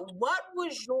 So what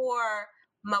was your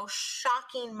most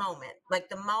shocking moment? Like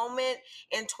the moment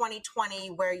in 2020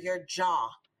 where your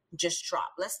jaw just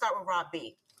dropped? Let's start with Rob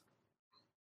B.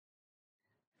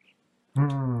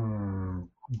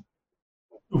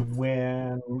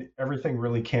 When everything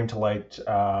really came to light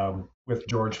with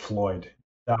George Floyd,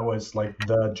 that was like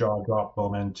the jaw drop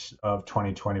moment of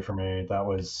 2020 for me. That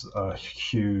was a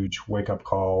huge wake up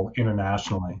call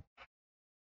internationally.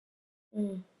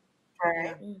 All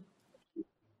right.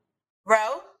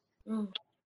 Ro?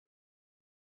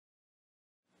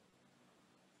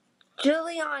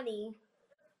 Giuliani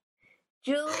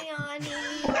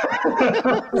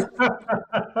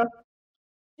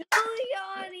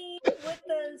with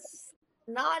the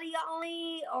snotty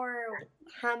Ollie or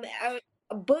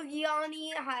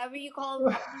Boogie-Oni, however you call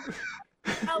it.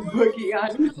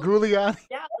 Boogie-Oni. Giuliani.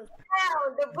 That was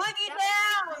Down, the boogie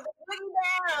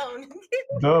down.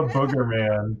 The Booger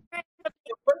Man.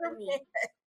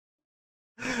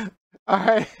 All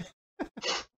right.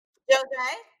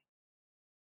 Jose?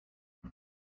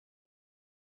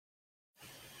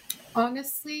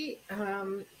 Honestly,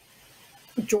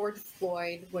 George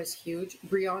Floyd was huge.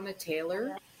 Breonna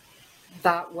Taylor,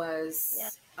 that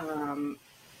was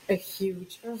a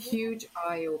huge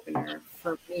eye opener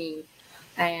for me,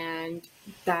 and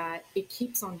that it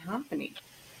keeps on happening.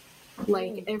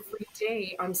 Like every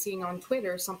day, I'm seeing on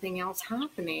Twitter something else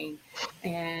happening,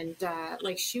 and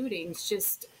like shootings.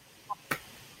 Just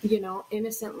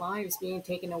innocent lives being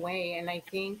taken away. And I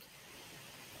think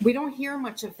we don't hear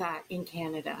much of that in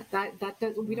Canada.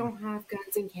 We don't have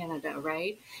guns in Canada,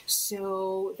 right?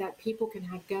 So that people can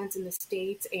have guns in the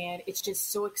States, and it's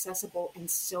just so accessible and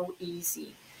so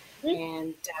easy.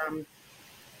 And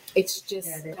it's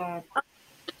just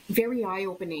very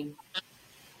eye-opening,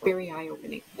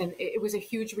 and it was a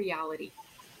huge reality.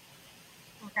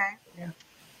 Okay.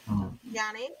 Mm-hmm.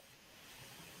 Yanni?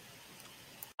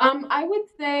 I would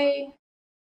say,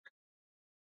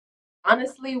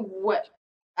 honestly, what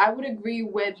I would agree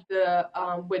with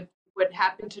with what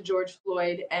happened to George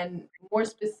Floyd, and more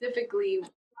specifically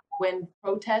when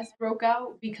protests broke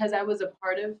out, because I was a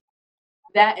part of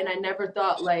that, and I never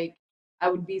thought like I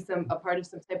would be a part of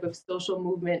some type of social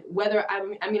movement. Whether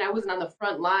I mean I wasn't on the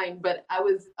front line, but I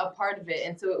was a part of it,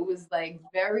 and so it was like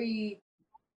very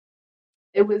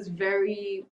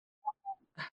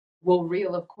well,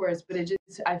 real, of course, but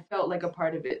I felt like a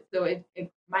part of it. So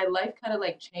my life kind of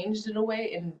like changed in a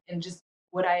way, and just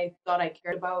what I thought I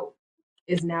cared about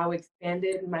is now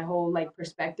expanded, my whole like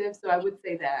perspective. So I would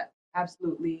say that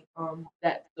absolutely,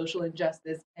 that social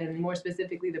injustice, and more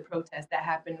specifically the protest that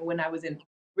happened when I was in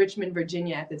Richmond,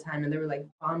 Virginia at the time, and they were like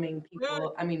bombing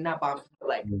people. I mean, not bombing, but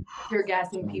like tear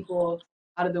gassing people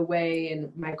out of the way,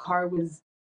 and my car was.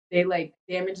 They like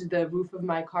damaged the roof of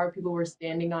my car. People were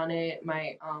standing on it.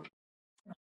 My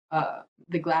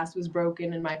the glass was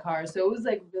broken in my car. So it was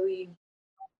like really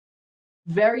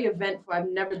very eventful. I've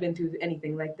never been through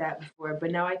anything like that before,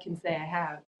 but now I can say I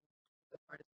have.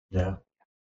 Yeah.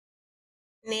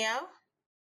 Neo?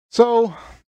 So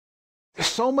there's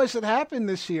so much that happened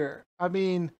this year. I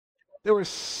mean, there was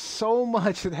so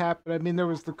much that happened. I mean, there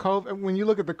was the COVID. When you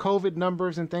look at the COVID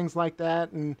numbers and things like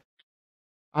that, and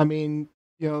I mean,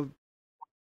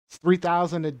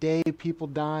 3,000 a day, people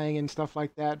dying and stuff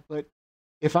like that. But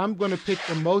if I'm going to pick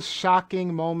the most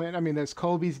shocking moment, I mean, there's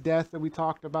Kobe's death that we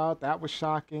talked about. That was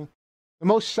shocking. The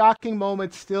most shocking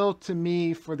moment still to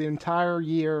me for the entire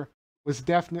year was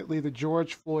definitely the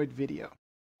George Floyd video.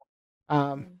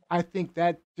 I think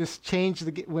that just changed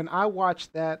when I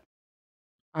watched that.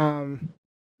 When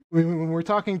we're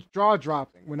talking jaw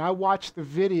dropping, when I watched the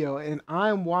video and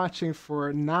I'm watching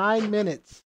for 9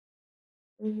 minutes,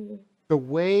 the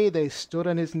way they stood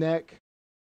on his neck,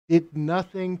 did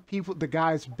nothing. The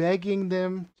guy's begging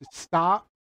them to stop.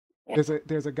 There's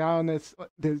a guy on this.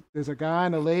 There's a guy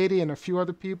and a lady and a few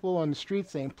other people on the street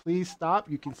saying, "Please stop."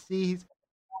 You can see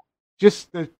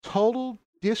just the total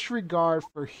disregard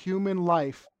for human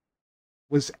life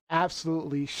was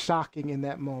absolutely shocking in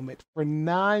that moment. For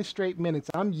 9 straight minutes,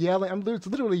 I'm yelling. I'm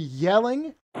literally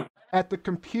yelling at the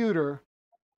computer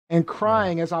and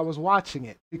crying as I was watching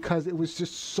it because it was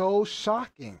just so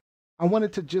shocking. I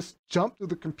wanted to just jump through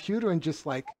the computer and just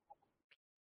like,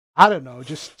 I don't know,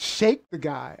 just shake the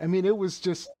guy. I mean, it was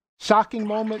just shocking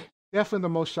moment. Definitely the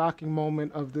most shocking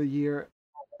moment of the year.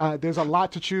 There's a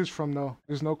lot to choose from, though.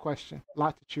 There's no question. A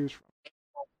lot to choose from.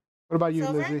 What about you,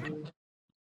 Lizzie?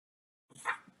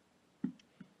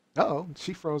 Uh-oh,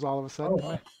 she froze all of a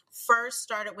sudden. First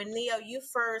started when Neo, you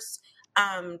first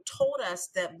told us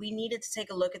that we needed to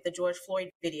take a look at the George Floyd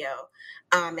video.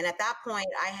 And at that point,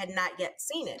 I had not yet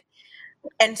seen it.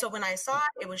 And so when I saw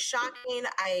it, it was shocking.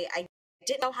 I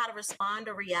didn't know how to respond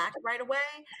or react right away.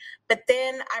 But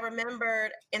then I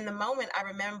remembered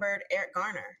Eric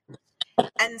Garner.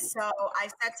 And so I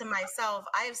said to myself,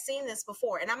 I have seen this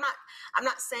before. And I'm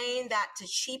not saying that to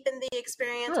cheapen the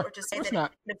experience or to say that it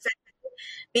didn't affect me,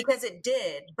 because it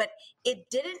did, but it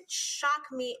didn't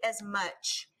shock me as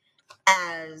much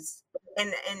as,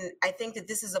 and I think that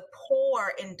this is a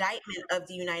poor indictment of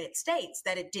the United States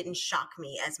that it didn't shock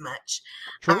me as much.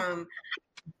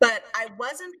 But I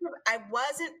wasn't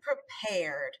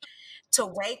prepared to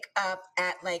wake up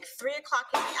at like 3:00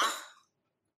 in the afternoon.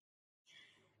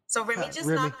 So Remy just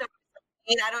knocked up.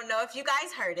 I don't know if you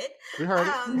guys heard it. We heard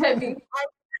it.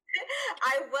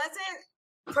 I wasn't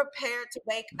prepared to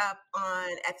wake up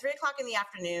at 3:00 in the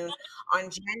afternoon on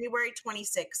January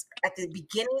 26th at the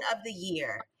beginning of the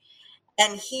year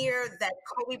and hear that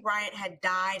Kobe Bryant had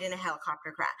died in a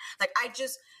helicopter crash. Like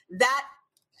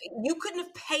you couldn't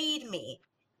have paid me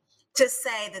to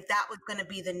say that was going to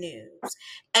be the news.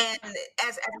 And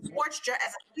as a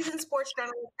seasoned sports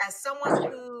journalist, as someone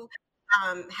who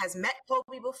has met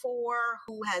Kobe before,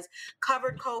 who has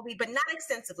covered Kobe, but not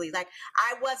extensively. Like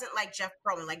I wasn't like Jeff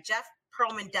Pearlman. Like Jeff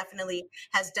Perlman definitely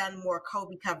has done more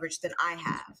Kobe coverage than I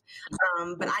have.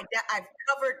 But I've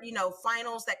covered,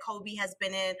 finals that Kobe has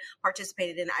been in,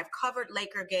 participated in. I've covered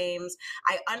Laker games.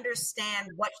 I understand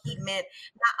what he meant,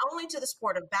 not only to the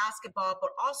sport of basketball,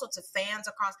 but also to fans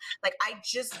across. Like, I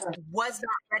just was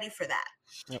not ready for that.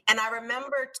 Yep. And I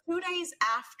remember 2 days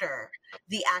after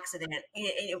the accident,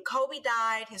 Kobe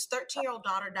died, his 13-year-old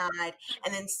daughter died,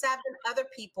 and then 7 other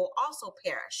people also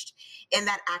perished in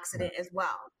that accident as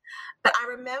well. But I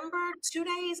remember 2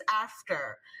 days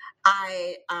after,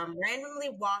 I randomly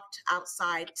walked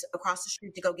outside across the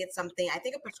street to go get something, I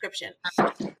think a prescription.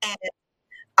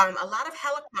 And a lot of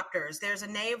helicopters, there's a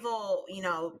naval,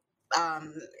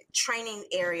 training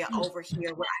area over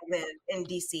here where I live in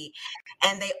DC,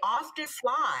 and they often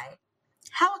fly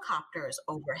helicopters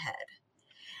overhead.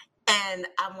 And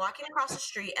I'm walking across the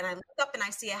street and I look up and I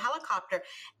see a helicopter,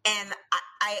 and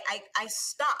I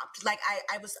stopped. Like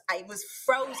I was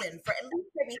frozen for at least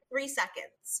maybe 3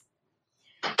 seconds.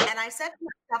 And I said to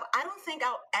myself, I don't think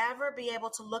I'll ever be able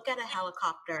to look at a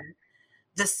helicopter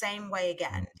the same way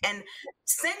again. And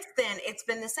since then, it's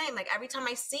been the same. Like every time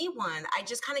I see one, I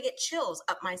just kind of get chills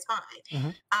up my spine.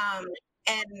 Mm-hmm.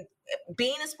 And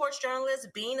being a sports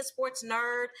journalist, being a sports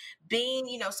nerd,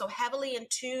 being, so heavily in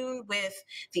tune with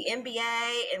the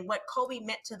NBA and what Kobe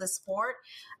meant to the sport,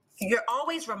 you're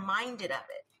always reminded of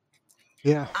it.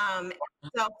 Yeah.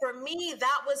 So for me,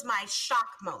 that was my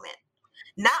shock moment.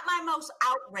 Not my most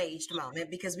outraged moment,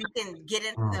 because we can get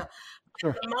into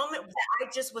the moment that I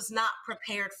just was not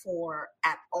prepared for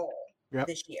at all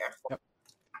this year. Yep.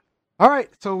 All right,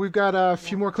 so we've got a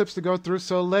few more clips to go through.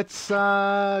 So let's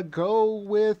go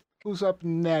with who's up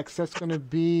next. That's going to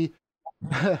be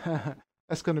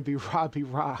Robbie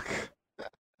Rock.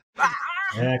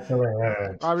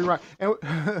 Excellent. Robbie Rock. And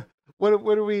what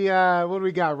do we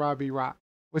got, Robbie Rock?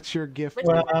 What's your gift?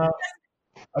 What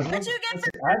you get for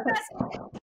Christmas?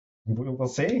 We'll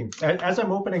see. As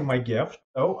I'm opening my gift,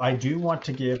 I do want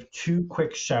to give 2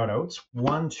 quick shout outs.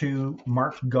 One to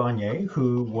Mark Gagne,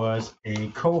 who was a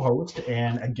co-host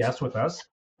and a guest with us,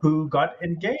 who got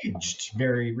engaged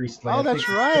very recently. Oh, that's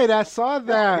right. I saw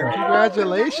that.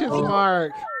 Congratulations,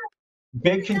 Mark.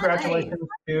 Big congratulations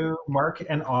to Mark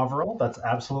and Avril. That's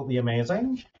absolutely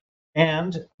amazing.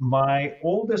 And my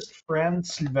oldest friend,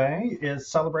 Sylvain, is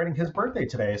celebrating his birthday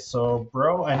today. So,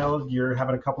 bro, I know you're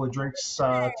having a couple of drinks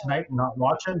tonight and not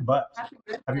watching, but happy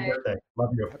birthday.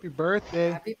 Love you. Happy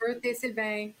birthday. Happy birthday,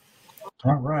 Sylvain.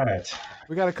 All right.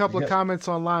 We got a couple of comments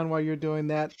online while you're doing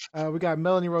that. We got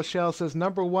Melanie Rochelle says,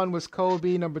 number 1 was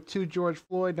Kobe. Number 2, George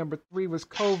Floyd. Number 3 was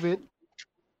COVID.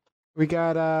 We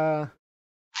got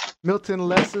Milton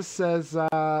Lesser says,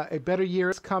 a better year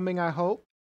is coming, I hope.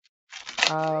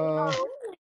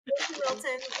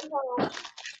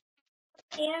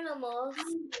 Animals.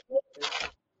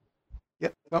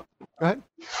 Yep. Oh, go ahead.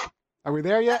 Are we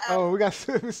there yet? Oh, we got.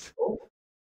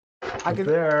 I can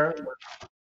there.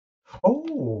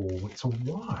 Oh, it's a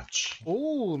watch.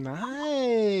 Oh,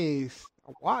 nice.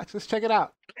 A watch. Let's check it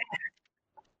out.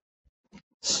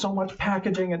 So much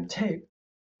packaging and tape.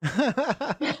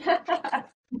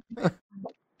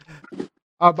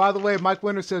 By the way, Mike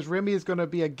Winter says Remy is going to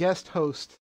be a guest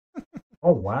host.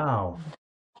 Oh, wow.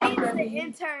 He's the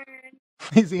intern.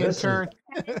 He's the intern.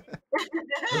 This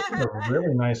is a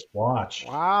really nice watch.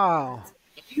 Wow.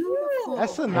 Beautiful.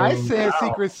 That's a nice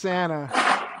Secret Santa.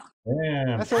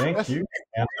 Man, thank you,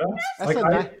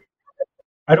 Santa.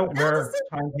 I don't wear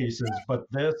timepieces, but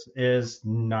this is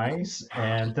nice.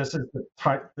 And this is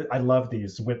I love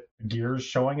these with gears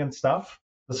showing and stuff.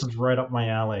 This is right up my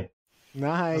alley.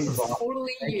 Nice. This is awesome.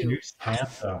 Totally Thank you,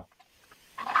 Santa.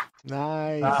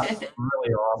 Nice. That's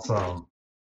really awesome.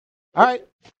 All right.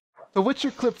 So what's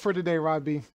your clip for today,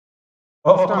 Robbie?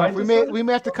 We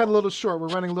may have to cut a little short. We're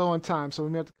running low on time, so we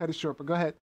may have to cut it short. But go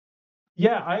ahead.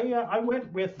 Yeah, I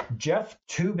went with Jeff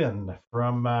Toobin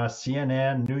from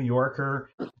CNN, New Yorker,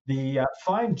 the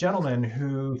fine gentleman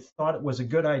who thought it was a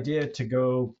good idea to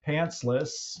go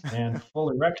pantsless and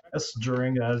full erectus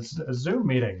during a Zoom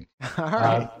meeting. All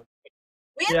right.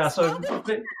 Yeah, so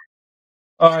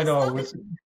I know.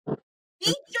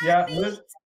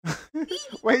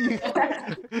 Wait,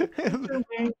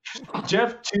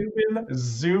 Jeff Toobin,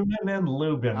 zooming and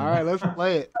lubing. All right, let's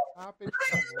play it. All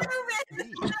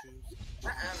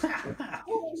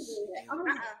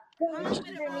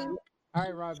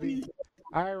right,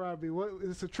 Robbie. What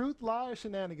is the truth, lie, or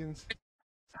shenanigans?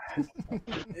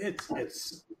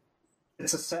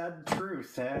 It's a sad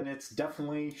truth, and it's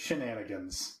definitely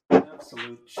shenanigans.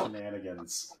 Absolute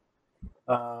shenanigans.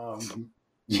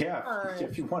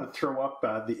 If you want to throw up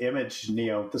the image,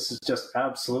 Neo, this is just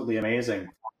absolutely amazing.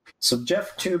 So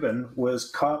Jeff Toobin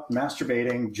was caught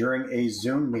masturbating during a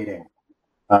Zoom meeting.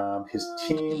 His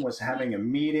team was having a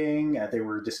meeting. They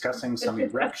were discussing some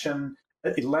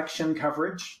election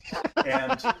coverage,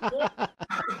 and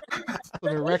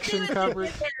Some erection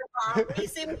coverage.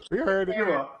 We heard it.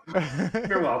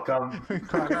 You're welcome.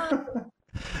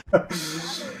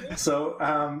 So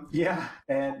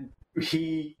and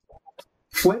he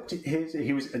flipped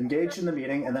he was engaged in the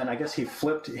meeting, and then I guess he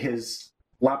flipped his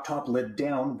laptop lid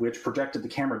down, which projected the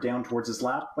camera down towards his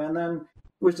lap, and then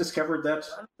it was discovered that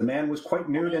the man was quite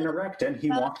nude and erect, and he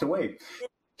walked away.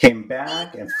 Came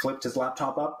back and flipped his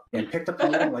laptop up and picked up the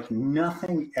meeting like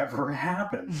nothing ever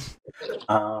happened.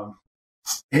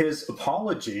 His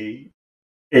apology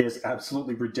is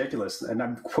absolutely ridiculous, and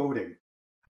I'm quoting,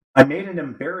 "I made an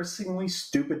embarrassingly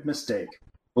stupid mistake.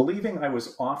 Believing I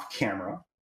was off camera,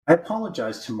 I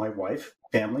apologized to my wife,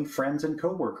 family, friends, and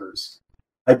coworkers.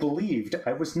 I believed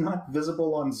I was not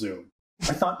visible on Zoom.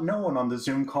 I thought no one on the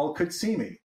Zoom call could see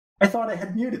me. I thought I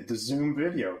had muted the Zoom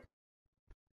video."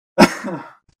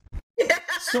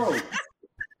 So,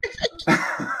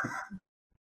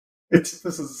 it's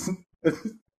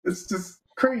just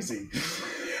crazy.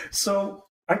 So,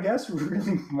 I guess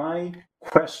really my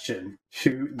question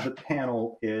to the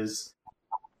panel is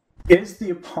the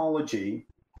apology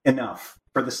enough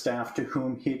for the staff to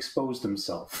whom he exposed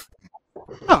himself?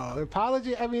 No,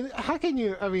 apology. I mean,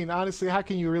 honestly, how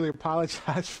can you really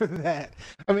apologize for that?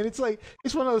 I mean, it's one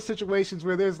of those situations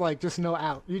where there's like just no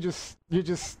out. It's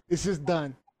just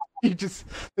done.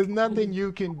 There's nothing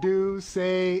you can do,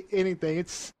 say anything.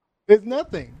 There's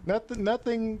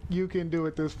nothing you can do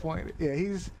at this point.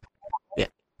 Yeah.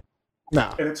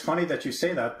 No. And it's funny that you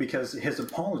say that, because his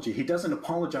apology, he doesn't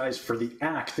apologize for the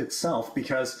act itself,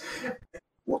 because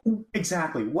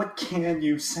exactly, what can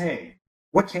you say?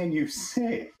 What can you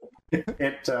say?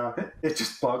 It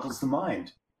just boggles the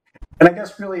mind. And I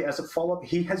guess really as a follow-up,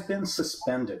 he has been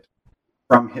suspended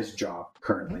from his job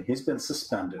currently. He's been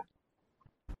suspended.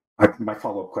 My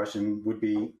follow-up question would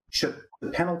be, should the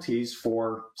penalties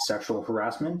for sexual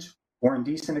harassment or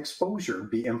indecent exposure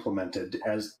be implemented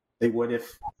as they would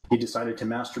if he decided to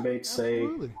masturbate, say,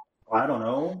 Absolutely. I don't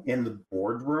know, in the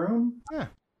boardroom? Yeah.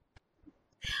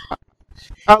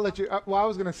 I'll let you. I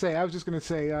was just going to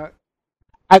say,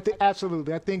 I think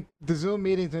absolutely. I think the Zoom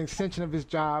meeting is an extension of his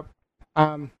job.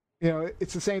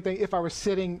 It's the same thing. If I were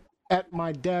sitting at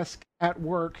my desk at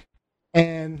work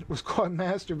and was caught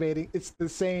masturbating, it's the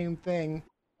same thing.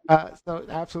 So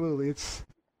absolutely,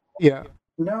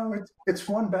 No, it's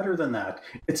one better than that.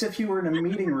 It's if you were in a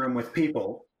meeting room with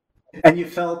people and you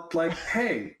felt like,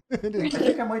 hey, I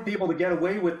think I might be able to get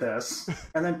away with this,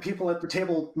 and then people at the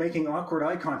table making awkward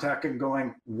eye contact and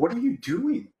going, "What are you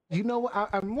doing?" You know,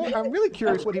 I'm really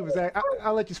curious what he was at.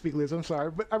 I'll let you speak, Liz. I'm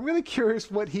sorry, but I'm really curious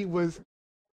what he was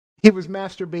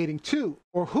masturbating to,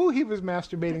 or who he was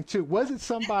masturbating to. Was it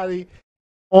somebody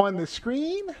on the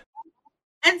screen?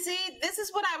 And see, this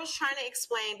is what I was trying to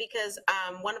explain, because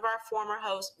one of our former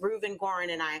hosts, Reuven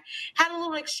Gorin, and I had a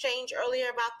little exchange earlier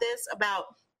about this,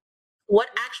 about what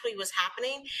actually was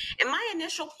happening. And my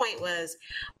initial point was,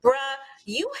 bruh,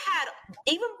 you had,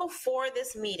 even before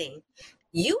this meeting,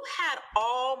 you had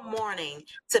all morning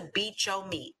to beat your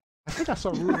meat. I think I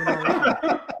saw Reuven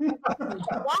online.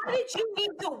 Why did you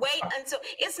need to wait until,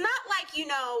 it's not like, you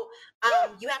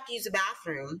have to use the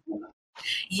bathroom.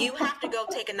 You have to go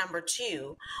take a number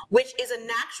 2, which is a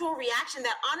natural reaction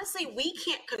that honestly we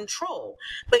can't control.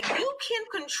 But you can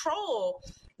control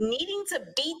needing to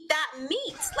beat that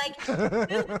meat. Like,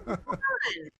 dude,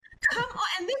 come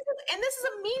on. And this is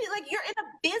a meeting, like you're in a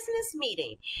business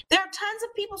meeting. There are tons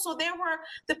of people. So there were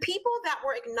the people that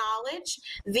were acknowledged,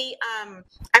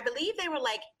 I believe they were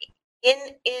like in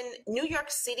New York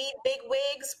City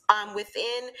bigwigs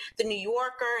within the New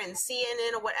Yorker and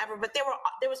CNN or whatever, but there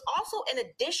was also an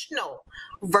additional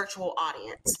virtual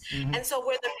audience. Mm-hmm. And so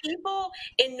where the people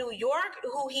in New York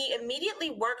who he immediately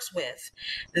works with,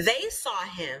 they saw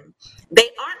him.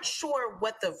 They aren't sure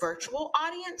what the virtual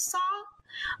audience saw.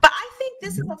 But I think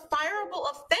this is a fireable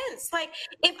offense. Like,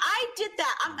 if I did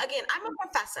that, I'm a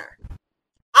professor.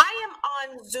 I am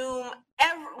on Zoom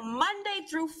every Monday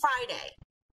through Friday.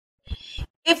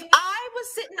 If I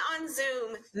was sitting on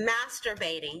Zoom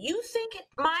masturbating, you think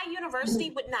my university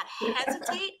would not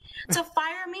hesitate to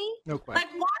fire me? No question.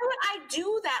 Like, why would I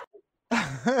do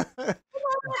that?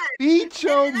 Beat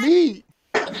your meat.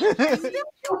 That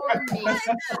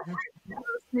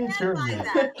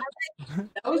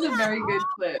was a very good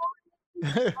clip.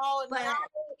 Oh, no.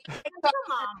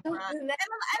 Come on, bro. And I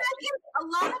think a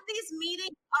lot of these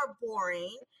meetings are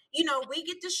boring. We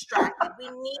get distracted. We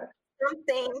need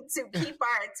something to keep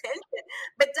our attention.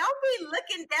 But don't be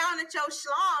looking down at your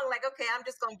schlong like, okay, I'm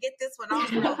just gonna get this one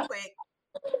off real quick.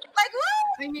 Like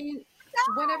what? I mean,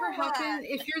 whatever happened,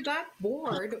 if you're that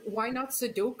bored, why not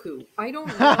Sudoku? I don't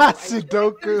know.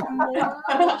 Sudoku. More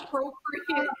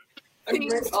appropriate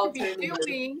things to be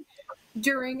doing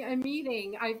during a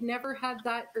meeting. I've never had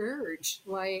that urge,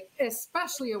 like,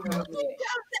 especially a work meeting.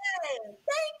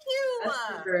 Thank you. That's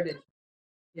perverted.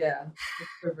 Yeah, it's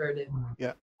perverted.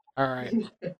 Yeah. All right.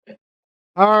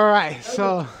 All right.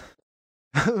 So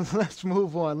let's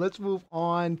move on. Let's move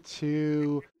on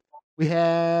to, we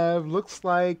have, looks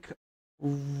like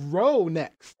Ro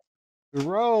next.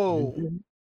 Ro.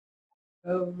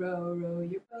 Row,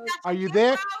 your boat. Are you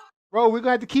there? Ro, we're going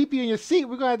to have to keep you in your seat.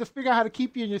 We're going to have to figure out how to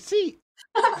keep you in your seat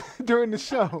during the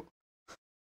show.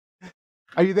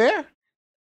 Are you there?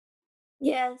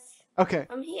 Yes. Okay.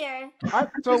 I'm here. All right,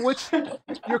 so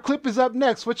your clip is up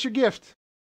next. What's your gift?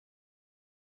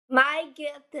 My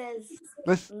gift is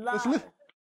love.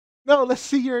 Let's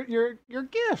see your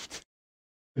gift.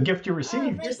 The gift you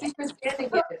received. Your secret Santa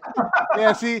gift.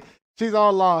 Yeah, she's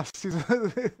all lost.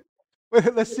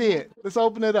 Let's see it. Let's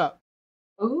open it up.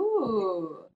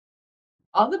 Ooh.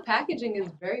 All the packaging is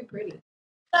very pretty.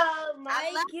 So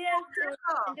my gift is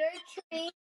under a tree.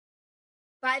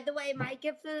 By the way, my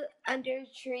gift is under a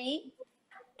tree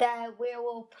that we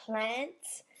will plant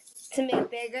to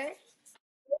make bigger.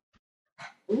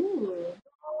 Ooh.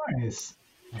 Nice.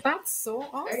 That's so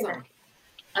awesome. Nice.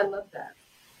 I love that.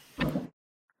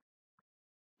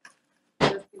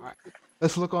 All right.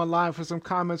 Let's look online for some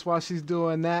comments while she's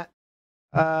doing that.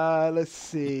 Let's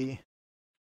see.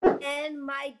 And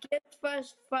my gift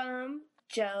was from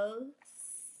Josie.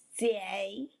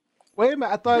 Wait a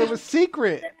minute, I thought it was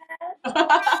secret.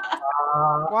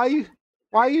 Why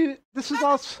you, this is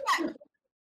all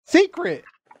secret.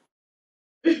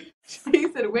 He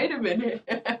said, wait a minute.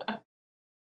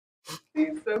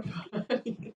 He's so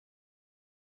funny.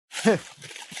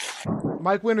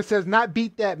 Mike Winter says, not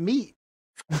beat that meat.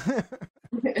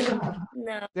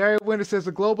 No. Daria Winter says,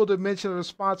 the global dimension of the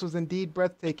response was indeed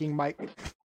breathtaking, Mike.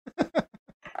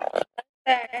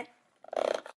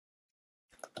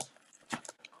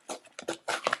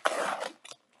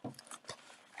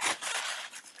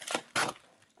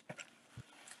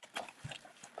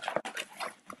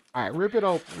 All right, rip it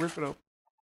open.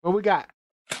 What we got?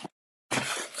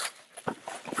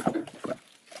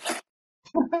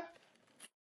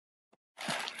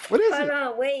 What is it? Hold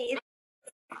on, wait.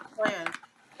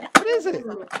 What is it?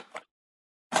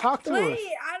 Talk to us. Wait,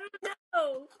 I don't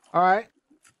know. All right.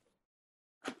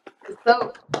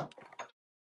 So,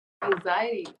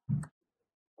 anxiety.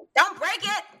 Don't break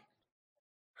it.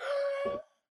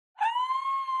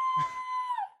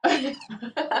 The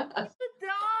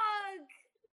dog.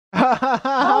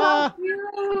 Oh,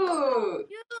 cute.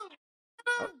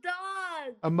 Little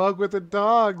dog. A mug with a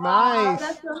dog. Oh, Nice.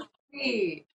 that's so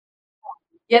sweet.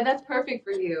 Yeah, that's perfect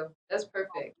for you. That's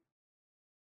perfect.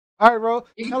 All right, Ro.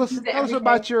 You Tell can us use it tell us every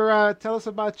about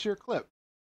day. your clip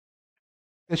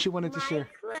that you wanted to My share.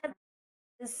 clip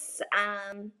is,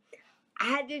 I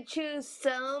had to choose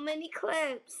so many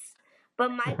clips,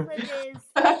 but my clip is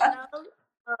LOVE.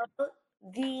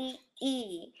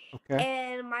 Okay.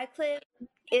 And my clip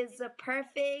is a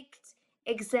perfect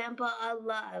example of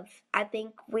love. I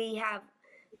think we have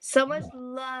so much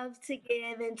love to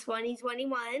give in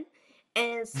 2021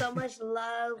 and so much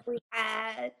love we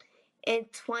had in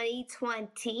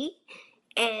 2020.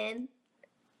 And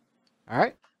All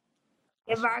right.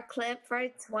 give our clip for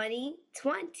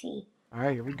 2020. All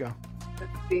right, here we go.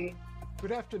 Let's see.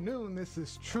 Good afternoon. This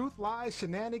is Truth Lies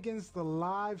Shenanigans, the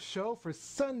live show for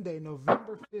Sunday,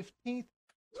 November 15th.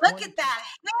 Look at that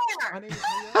hair. My name is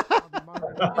Leo. I'll be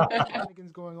monitoring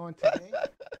shenanigans going on today.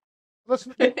 Let's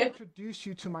introduce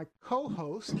you to my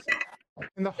co-host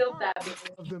in the Feel heart bad.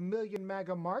 of the Million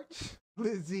MAGA March,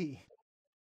 Lizzie.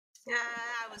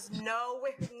 I was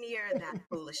nowhere near that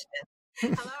foolishness.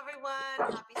 Hello,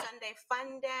 everyone. Happy Sunday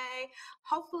Fun Day.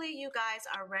 Hopefully, you guys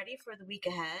are ready for the week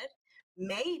ahead.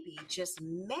 Maybe, just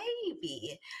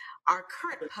maybe, our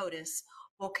current POTUS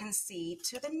will concede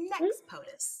to the next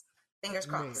POTUS. Fingers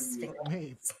crossed.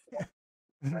 Maybe.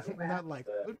 Not like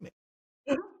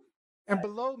And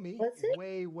below me,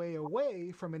 way, way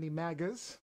away from any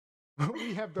MAGAs,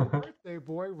 we have the birthday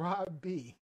boy, Rob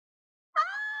B.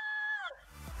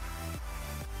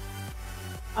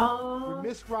 We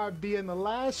missed Rob B in the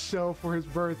last show for his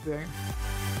birthday,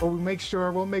 but we'll make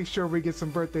sure we get some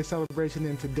birthday celebration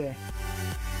in today.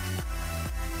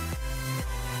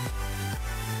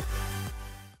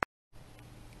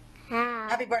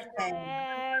 Happy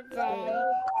birthday.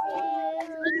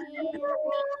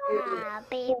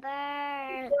 Happy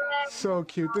birthday. So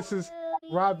cute. This is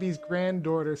Robbie's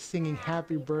granddaughter singing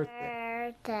happy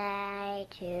birthday. Birthday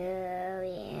to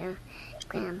you,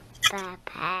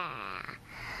 Grandpapa.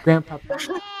 Grandpapa.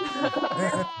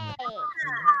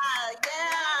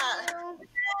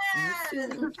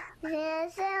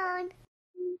 Yeah.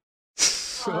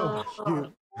 So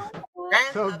cute.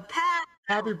 So Grandpa.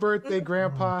 happy birthday,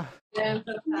 Grandpa.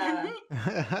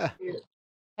 Grandpa.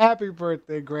 Happy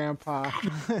birthday, Grandpa.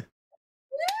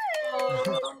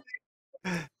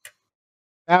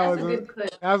 That was That's a good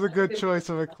clip. that was a good choice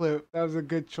of a clip. That was a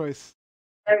good choice.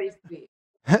 Very sweet.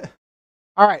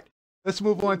 All right, let's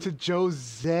move on to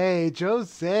Jose.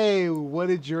 Jose, what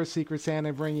did your Secret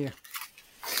Santa bring you?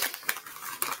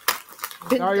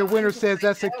 Daria Winter says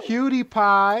that's a cutie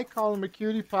pie. Call him a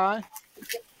cutie pie.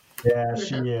 Yeah,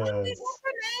 she is.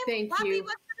 Thank Robbie, you.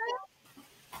 what's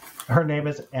Her name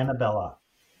is Annabella.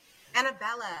 her name?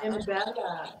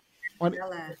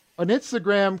 Annabella. On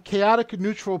Instagram, Chaotic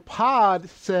Neutral Pod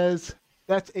says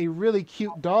that's a really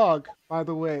cute dog, by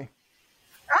the way.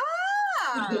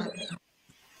 Ah,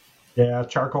 Yeah,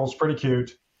 Charcoal's pretty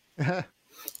cute.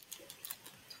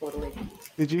 Totally.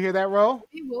 Did you hear that, Ro?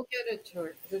 We will get a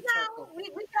tour. The no, charcoal. we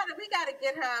gotta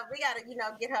get her. We gotta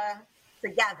get her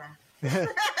together.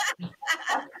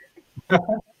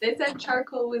 They said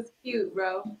Charcoal was cute,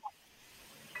 bro.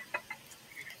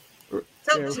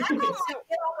 So Yeah. Charcoal might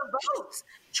get all the votes.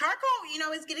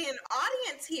 Charcoal, is getting an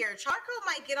audience here. Charcoal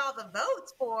might get all the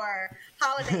votes for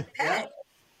holiday pet.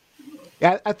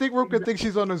 Yeah, I think Ruka thinks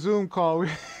she's on a Zoom call.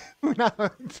 We're not.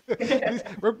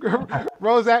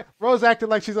 Rose acted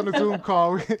like she's on a Zoom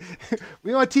call.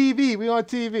 We on TV. We on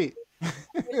TV.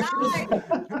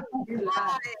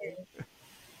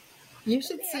 You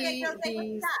should see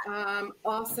these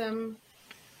awesome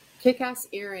kick-ass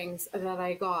earrings that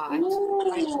I got.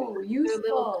 Ooh,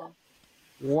 useful.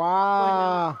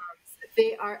 Wow.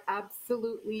 They are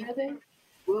absolutely.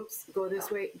 Whoops, go this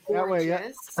way. That way, yeah.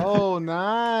 Gorgeous. Oh,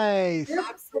 nice.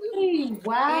 Absolutely.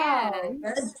 Wow.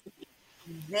 And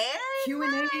Very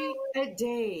Q&A a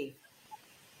day.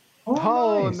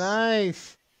 Oh,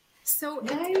 nice. So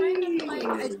it's kind of like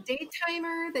a day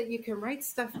timer that you can write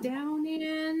stuff down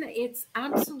in. It's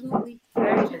absolutely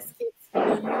gorgeous. It's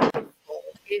beautiful.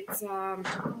 It's a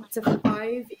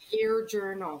 5-year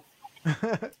journal.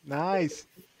 Nice.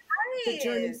 The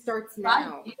journey starts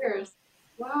now. 5 years.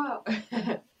 Wow.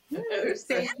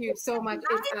 Thank you so much.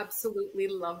 It's absolutely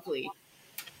lovely.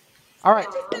 All right.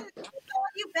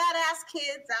 you badass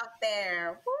kids out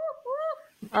there. Woo,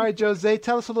 woo. All right, Jose,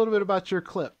 tell us a little bit about your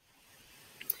clip.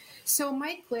 So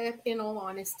my clip, in all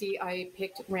honesty, I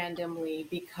picked randomly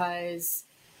because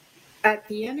at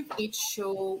the end of each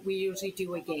show, we usually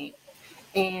do a game.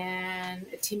 And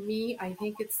to me, I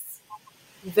think it's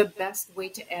the best way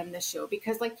to end the show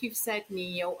because like you've said,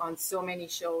 Neo, on so many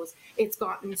shows, it's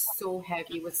gotten so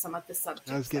heavy with some of the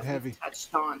subjects that we've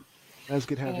touched on. Let's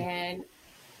get heavy. And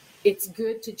it's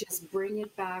good to just bring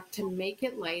it back, to make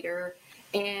it lighter,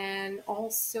 and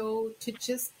also to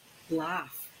just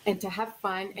laugh and to have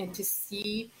fun and to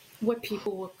see what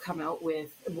people will come out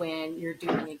with when you're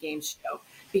doing a game show.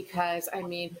 Because, I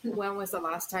mean, when was the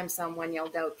last time someone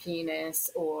yelled out penis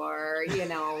or,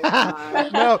 No,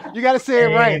 you got to say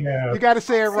it right. You got to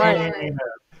say it right.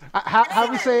 How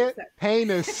do you say it?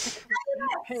 Penis.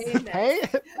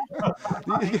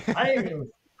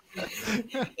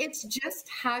 It's just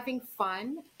having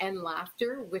fun and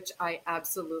laughter, which I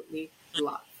absolutely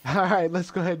love. All right, let's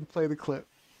go ahead and play the clip.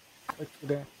 Let's do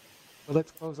that. Well,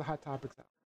 let's close the hot topics out.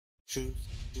 Truth,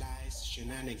 lies,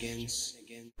 shenanigans.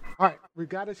 All right, we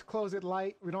got to close it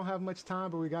light. We don't have much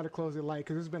time, but we got to close it light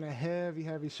because it's been a heavy,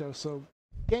 heavy show. So,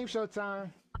 game show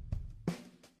time. I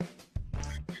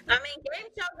mean, game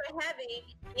shows are heavy,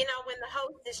 when the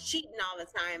host is cheating all the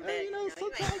time. But, Hey,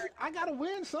 sometimes I got to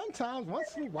win sometimes,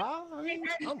 once in a while. I mean,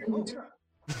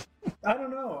 I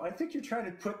don't know. I think you're trying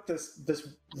to put this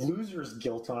loser's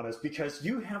guilt on us because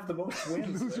you have the most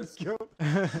wins. Loser's guilt.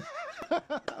 I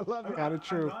love it. Kind of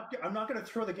true. I'm not going to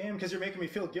throw the game because you're making me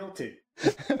feel guilty.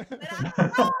 First of all,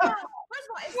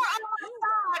 if you're on my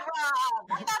side, Rob,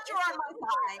 I thought you were on my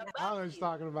side. I don't know what you're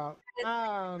talking about.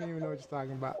 I don't even know what you're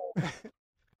talking about.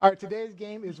 All right, today's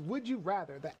game is Would You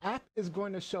Rather. The app is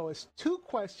going to show us 2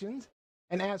 questions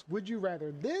and ask, would you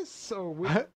rather this or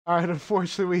would... All right,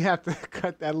 unfortunately, we have to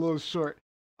cut that a little short.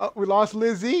 Oh, we lost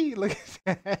Lizzie. Look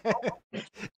at that.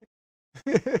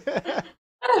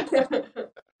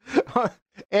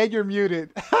 And you're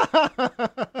muted.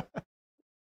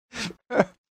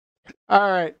 All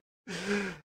right.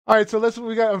 All right, so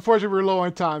unfortunately we're low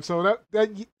on time. So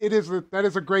that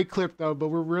is a great clip though, but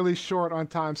we're really short on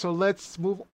time. So let's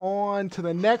move on to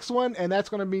the next one, and that's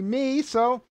going to be me.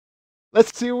 So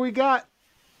let's see what we got.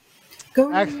 Go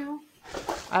now.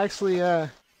 I actually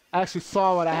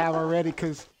saw what I have already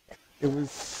because it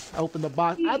was open the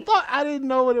box. I didn't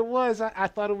know what it was. I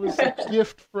thought it was a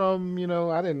gift from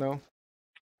I didn't know.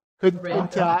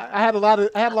 Couldn't tell. I had a lot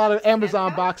of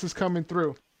Amazon boxes coming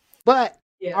through, but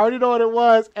I already know what it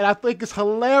was, and I think it's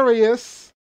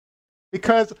hilarious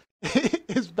because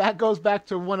that goes back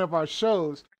to one of our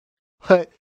shows,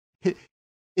 but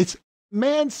it's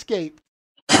Manscaped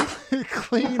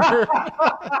cleaner.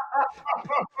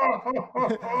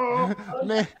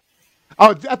 Man.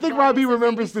 Oh, I think Robbie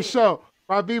remembers the show.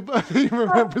 Robbie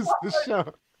remembers the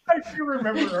show. I do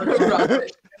remember.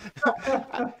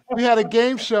 We had a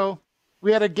game show.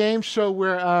 Where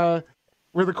the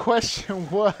question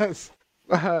was,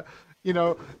 how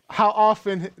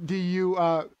often do you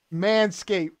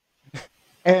manscape?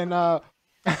 And I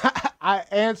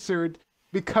answered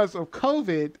because of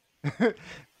COVID, the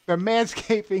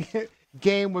manscaping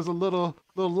game was a little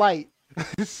light.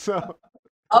 So.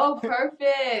 Oh,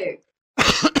 perfect.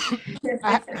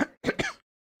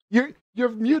 You're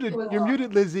muted. You're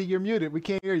muted, Lizzie. You're muted. We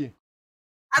can't hear you.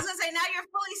 I was gonna say now you're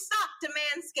fully stocked to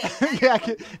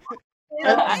Manscaped.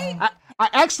 Yeah, I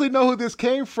actually know who this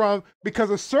came from because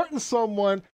a certain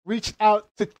someone reached out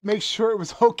to make sure it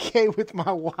was okay with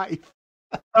my wife.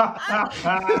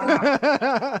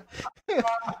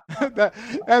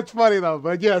 That's funny though,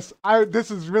 but yes,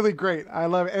 this is really great. I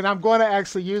love it, and I'm going to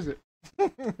actually use it.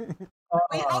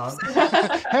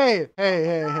 Hey.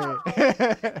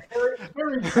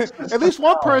 At least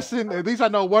one person, at least I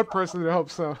know one person that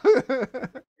hopes so.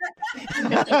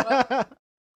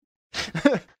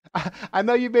 I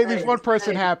know you made at least one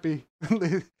person happy.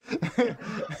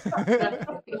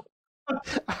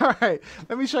 All right,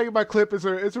 let me show you my clip. It's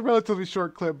a relatively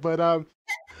short clip, but clip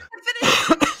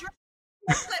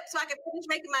so I can finish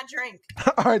making my drink.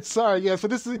 All right, sorry. Yeah, so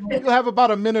you'll have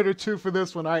about a minute or two for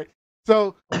this one. All right.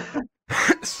 So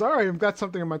sorry, I've got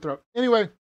something in my throat. Anyway,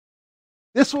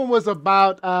 this one was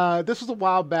about this was a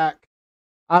while back.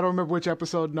 I don't remember which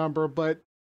episode number, but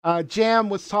Jam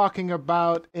was talking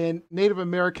about a Native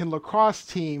American lacrosse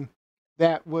team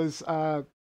that was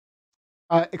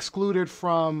excluded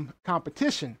from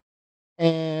competition.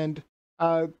 And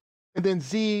then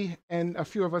Z and a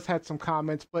few of us had some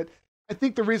comments, but I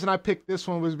think the reason I picked this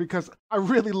one was because I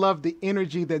really love the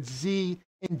energy that Z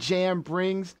and Jam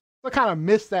brings. So I kind of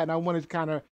missed that, and I wanted to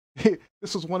kind of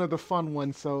this was one of the fun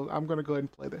ones, so I'm going to go ahead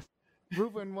and play this.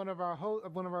 Ruben, one of our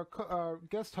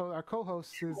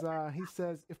co-hosts, he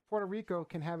says if Puerto Rico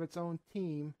can have its own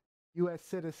team, U.S.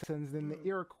 citizens, then the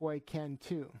Iroquois can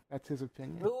too. That's his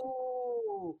opinion.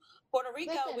 Ooh, Puerto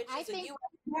Rico, which is a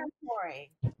U.S.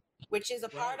 territory, which is a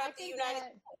part of the United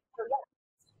States.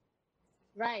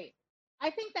 Right. I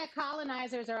think that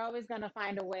colonizers are always going to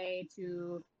find a way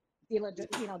to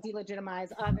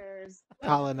delegitimize others.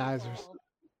 Colonizers.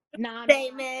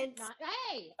 Hey,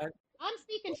 I'm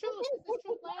speaking truth.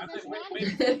 This is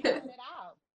truth.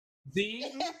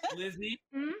 Lizzie, Lizzie,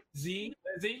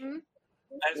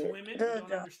 as women, we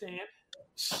don't understand.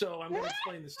 So I'm going to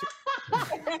explain this to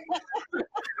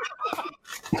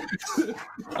you.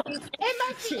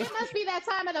 It must be that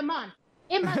time of the month.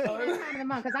 It must be that time of the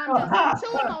month because I'm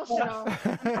too emotional.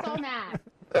 I'm so mad.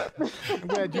 I'm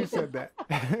glad you said that.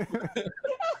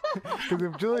 Because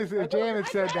if Jam had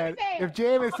said that, if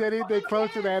Jam had said anything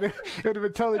close to that, it would have been a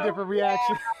totally different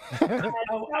reaction. That's right.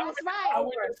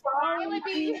 It would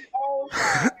be.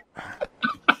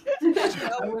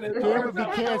 Jam would be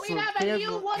canceled. We'd have a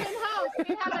new woman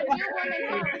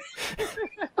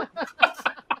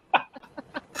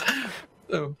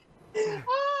host.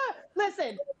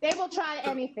 Listen, they will try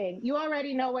anything. You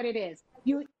already know what it is.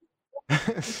 You're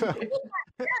so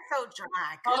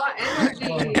dry.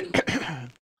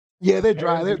 Yeah, they're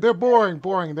dry. They're boring.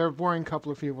 They're a boring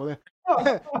couple of people.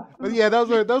 But yeah, those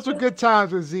were good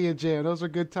times with Z and Jam. Those were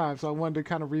good times. So I wanted to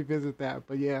kind of revisit that.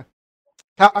 But yeah,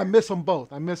 I miss them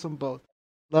both.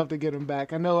 Love to get them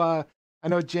back. I know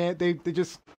Jam. They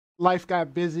just life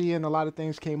got busy and a lot of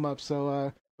things came up.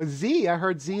 So but Z, I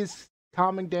heard Z is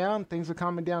calming down. Things are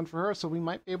calming down for her, so we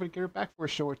might be able to get her back for a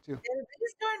show or two.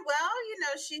 She's doing well.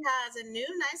 She has a new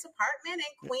nice apartment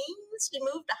in Queens. She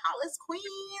moved to Hollis,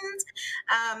 Queens.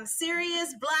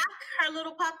 Sirius Black, her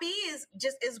little puppy, is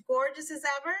just as gorgeous as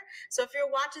ever. So if you're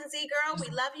watching Z Girl, we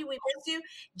love you. We miss you.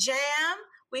 Jam,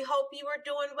 we hope you are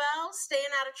doing well,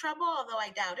 staying out of trouble, although I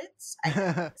doubt it.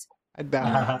 I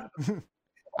doubt it.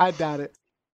 I doubt it.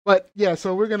 But yeah,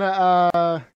 so we're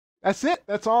gonna that's it.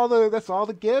 That's all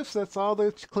the gifts. That's all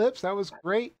the clips. That was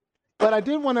great. But I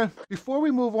did want to, before we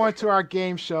move on to our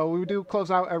game show, we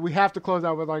have to close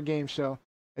out with our game show,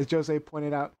 as Jose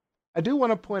pointed out. I do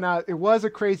want to point out it was a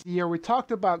crazy year. We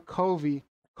talked about Kobe,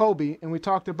 and we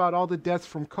talked about all the deaths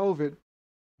from COVID.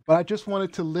 But I just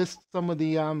wanted to list some of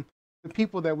the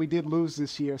people that we did lose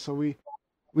this year. So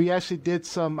we actually did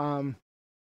some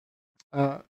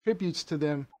tributes to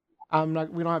them.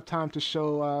 We don't have time to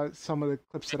show some of the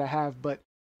clips that I have, but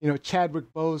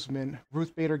Chadwick Boseman,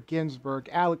 Ruth Bader Ginsburg,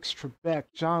 Alex Trebek,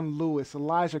 John Lewis,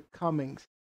 Elijah Cummings,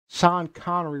 Sean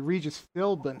Connery, Regis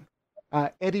Philbin,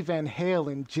 Eddie Van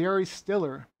Halen, Jerry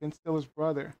Stiller, Ben Stiller's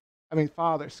father,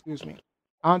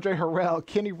 Andre Harrell,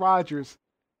 Kenny Rogers,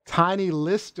 Tiny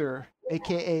Lister,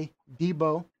 aka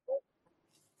Debo.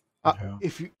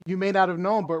 If you may not have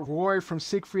known, but Roy from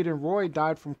Siegfried and Roy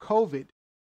died from COVID.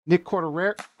 Nick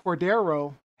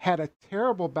Cordero had a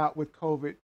terrible bout with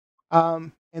COVID.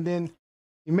 And then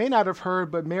you may not have heard,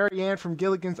 but Mary Ann from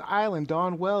Gilligan's Island,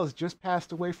 Dawn Wells, just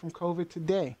passed away from COVID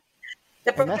today.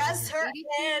 The Professor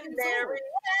and Mary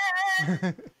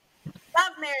Ann.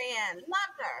 Love Mary Ann.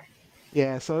 Love her.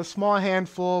 Yeah, so a small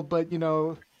handful, but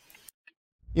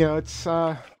it's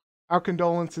our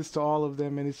condolences to all of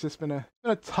them, and it's just been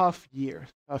a tough year.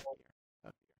 Rose's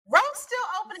still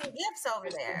opening gifts over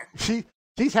there.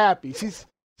 She's happy. She's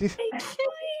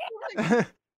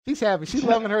she's happy. She's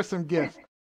loving her some gifts.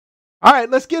 All right,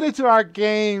 let's get into our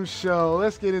game show. Our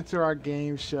last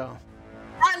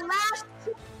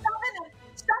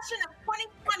session of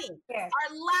 2020. Our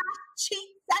last cheat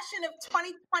session of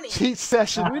 2020. Cheat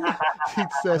session. We need cheat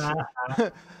session.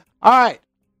 All right.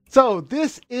 So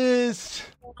this is.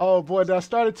 Oh boy, did I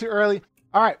start it too early?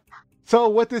 All right. So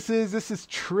what this is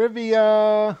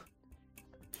trivia.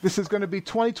 This is going to be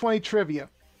 2020 trivia.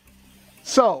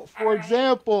 So, for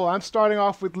example, I'm starting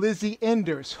off with Lizzie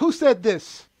Enders. Who said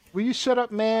this? Will you shut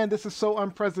up, man? This is so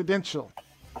unpresidential.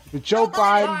 Joe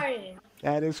Biden.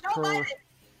 That is correct.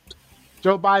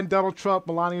 Joe Biden, Donald Trump,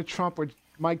 Melania Trump, or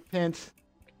Mike Pence.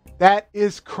 That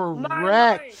is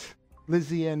correct,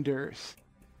 Lizzie Enders.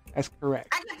 That's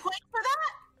correct. I get a point for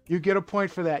that? You get a point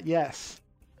for that, yes.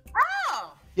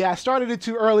 Oh. Yeah, I started it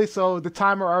too early, so the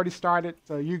timer already started,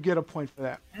 so you get a point for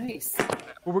that. Nice.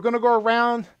 But we're going to go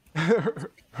around.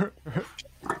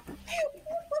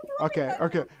 Okay.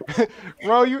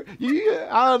 Ro, you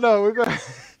I don't know. We're going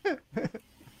to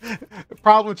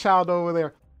problem child over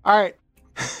there. All right.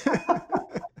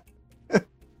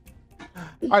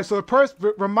 All right, so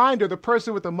reminder, the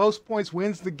person with the most points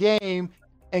wins the game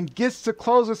and gets to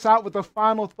close us out with a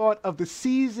final thought of the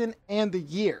season and the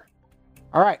year.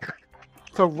 All right.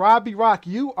 So Robbie Rock,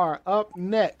 you are up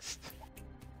next.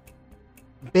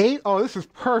 Oh, this is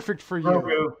perfect for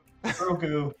you.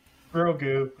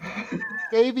 Grogu.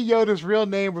 Baby Yoda's real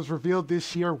name was revealed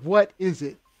this year. What is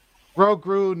it?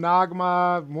 Grogu,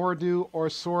 Nagma, Mordu, or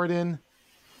Sordin?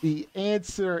 The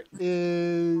answer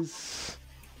is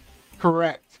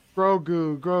correct.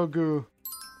 Grogu.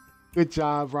 Good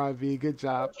job, Robbie. Good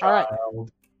job. All right.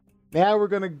 Now we're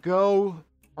going to go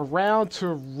around to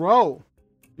Ro.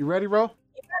 You ready, Ro?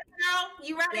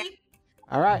 You ready?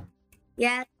 All right.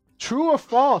 Yeah. True or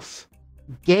false?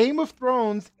 Game of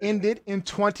Thrones ended in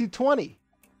 2020.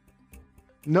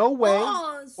 No way.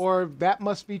 False. Or that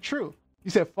must be true.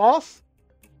 You said false?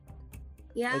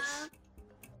 Yeah.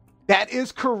 That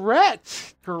is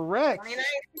correct.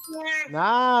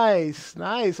 Nice.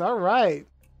 All right.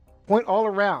 Point all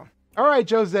around. All right,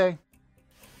 Jose.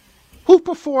 Who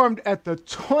performed at the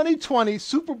 2020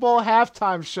 Super Bowl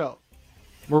halftime show?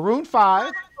 Maroon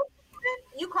 5.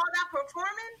 You call that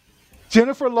performing?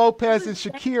 Jennifer Lopez and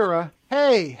Shakira.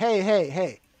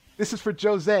 Hey. This is for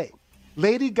Jose.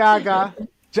 Lady Gaga,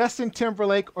 Justin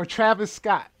Timberlake, or Travis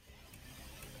Scott?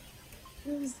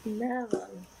 Who's never?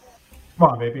 Come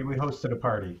on, baby. We hosted a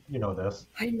party. You know this.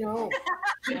 I know.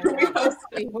 We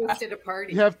hosted a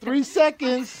party. You have 3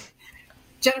 seconds.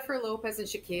 Jennifer Lopez and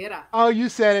Shakira. Oh, you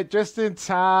said it just in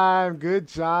time. Good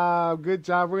job.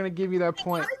 We're going to give you that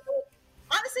point.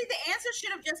 Honestly, the answer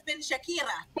should have just been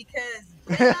Shakira because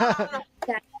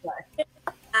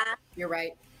you're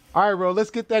right. All right, Ro, let's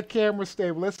get that camera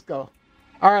stable. Let's go.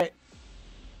 All right.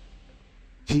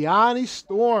 Gianni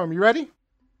Storm, you ready?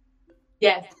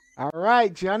 Yes. All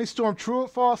right, Gianni Storm, true or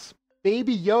false?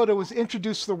 Baby Yoda was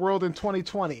introduced to the world in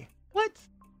 2020. What?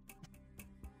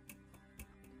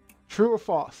 True or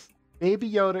false?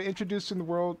 Baby Yoda introduced to the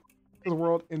world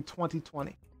in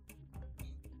 2020.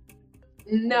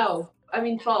 No.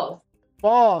 False.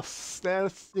 False.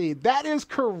 Let's see. That is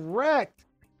correct.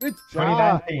 Good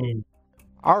job. 2019.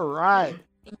 All right.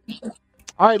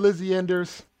 Lizzie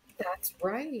Enders. That's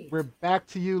right. We're back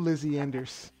to you, Lizzie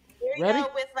Enders. Here you Ready? go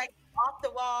with like off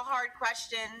the wall hard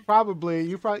question. Probably.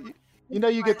 You know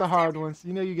you get the hard ones.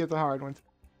 You know you get the hard ones.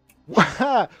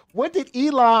 What did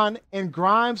Elon and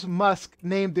Grimes Musk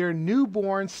name their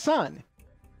newborn son?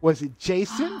 Was it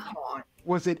Jason?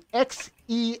 Was it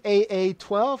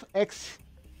XEAA12,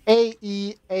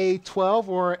 XAEA12,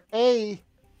 or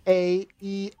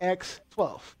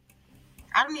AAEX12?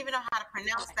 I don't even know how to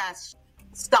pronounce that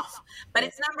stuff, but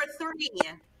it's number 3.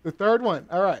 The third one.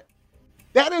 All right.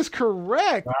 That is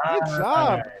correct. Good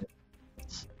job.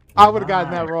 I would have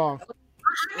gotten that wrong.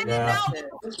 I'm in the know with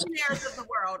the billionaires of the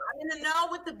world. I'm in the know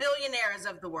with the billionaires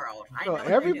of the world. I know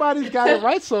Everybody's got it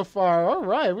right so far. All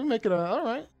right. We're making all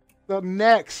right. So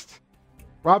next,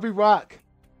 Robbie Rock.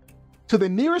 To the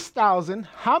nearest 1,000,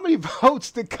 how many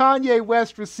votes did Kanye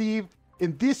West receive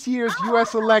in this year's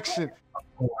U.S. election?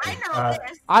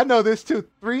 I know this too.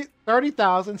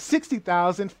 30,000,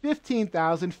 60,000,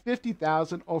 15,000,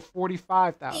 50,000, or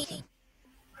 45,000.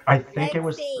 I think it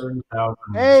was 30,000.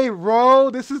 Hey, Ro,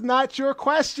 this is not your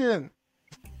question.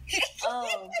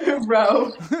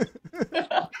 Ro.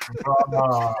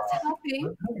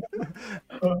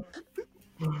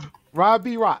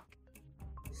 Robbie Rock.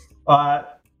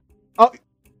 I'll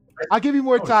give you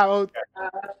more time.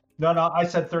 No, I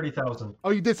said 30,000. Oh,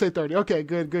 you did say 30. Okay,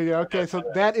 good. Okay, so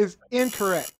that is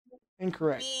incorrect.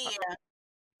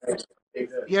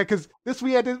 Yeah, because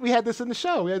we had this in the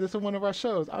show. We had this in one of our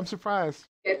shows. I'm surprised.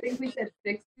 I think we said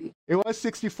 60. It was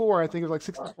 64. I think it was like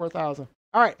 64,000.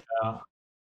 All right.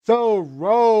 So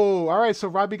Ro. All right. So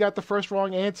Robbie got the first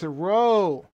wrong answer.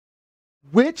 Ro.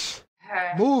 Which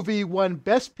movie won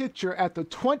Best Picture at the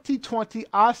 2020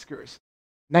 Oscars?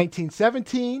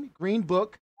 1917, Green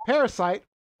Book, Parasite,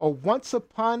 or Once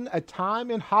Upon a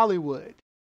Time in Hollywood?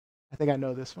 I think I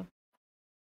know this one.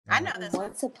 I know this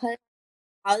Once Upon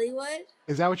Hollywood?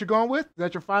 Is that what you're going with? Is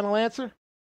that your final answer?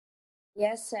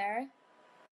 Yes, sir.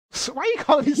 So why are you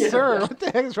calling me sir? What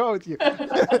the heck is wrong with you?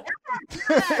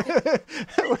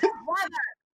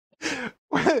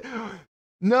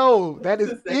 No, that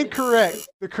is incorrect.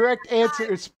 The correct answer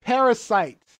is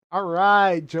Parasite. All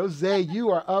right, Jose, you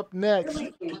are up next.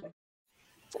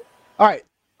 All right.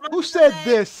 Who said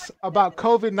this about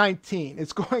COVID-19?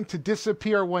 It's going to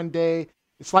disappear one day.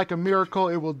 It's like a miracle.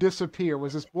 It will disappear.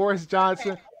 Was this Boris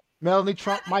Johnson, Melanie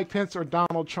Trump, Mike Pence, or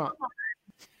Donald Trump?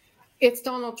 It's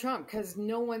Donald Trump, because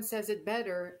no one says it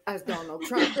better as Donald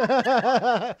Trump.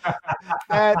 That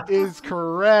is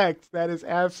correct. That is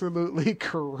absolutely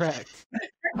correct.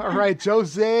 All right,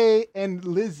 Jose and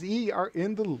Lizzie are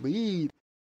in the lead.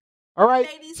 All right,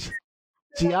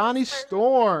 Gianni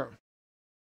Storm.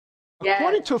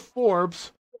 According to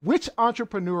Forbes, which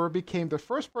entrepreneur became the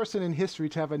first person in history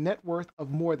to have a net worth of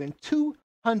more than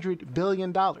 $200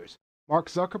 billion? Mark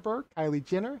Zuckerberg, Kylie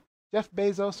Jenner, Jeff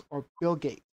Bezos, or Bill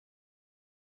Gates?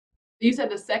 You said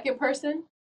the second person?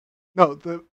 No,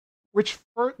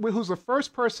 who's the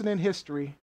first person in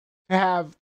history to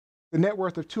have the net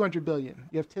worth of $200 billion?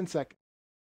 You have 10 seconds.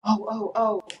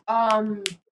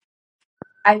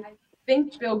 I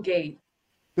think Bill Gates.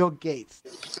 Bill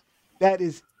Gates. That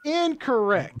is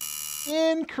incorrect.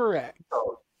 Incorrect.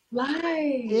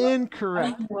 Lie.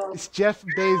 Incorrect. It's Jeff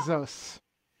Bezos.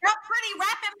 That pretty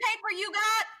wrapping paper you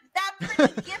got? That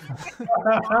pretty gift.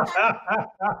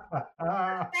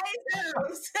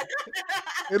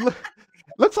 It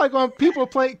looks like when people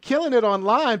killing it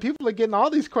online, people are getting all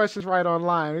these questions right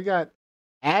online. We got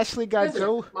Ashley, got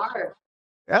Joe. Smart.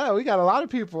 Yeah, we got a lot of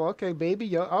people. Okay,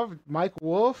 baby. Mike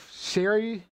Wolf,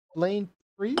 Sherry Blaine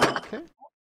Free. Okay.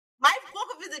 Mike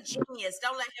Wolf is a genius.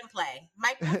 Don't let him play.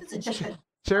 Mike Wolf is a genius.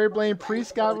 Sherry Blaine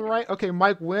Priest got it right. Okay,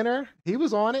 Mike Winter, he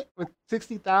was on it with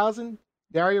 60,000.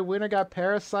 Daria Winter got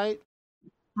Parasite.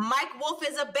 Mike Wolf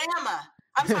is a Bama.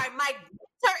 I'm sorry, Mike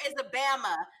Winter is a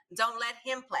Bama. Don't let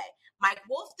him play. Mike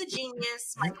Wolf, the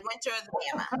genius. Mike Winter, the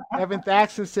Bama. Evan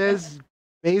Thaxton says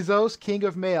Bezos, king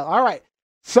of mail. All right,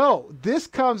 so this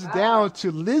comes down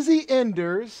to Lizzie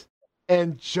Enders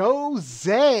and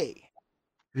Jose.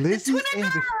 Lizzie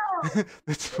Enders.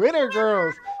 The Twitter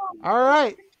girls. All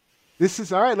right.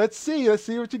 All right. Let's see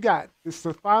what you got. This is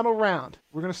the final round.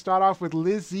 We're going to start off with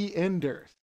Lizzie Enders.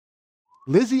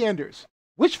 Lizzie Enders,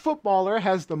 which footballer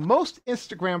has the most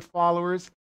Instagram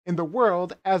followers in the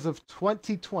world as of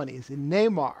 2020? Is it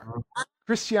Neymar,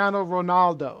 Cristiano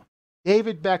Ronaldo,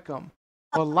 David Beckham,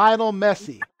 or Lionel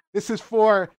Messi? This is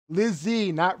for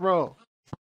Lizzie, not Ro.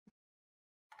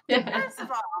 First of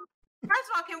all,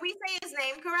 can we say his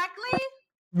name correctly?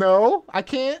 No, I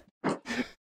can't.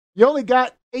 You only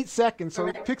got 8 seconds, so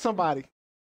pick somebody.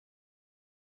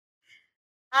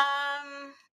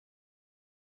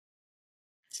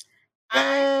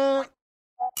 Uh,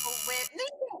 with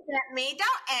don't at me.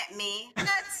 Don't at me.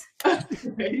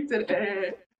 He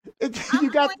said, you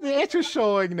got the answer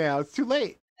showing now. It's too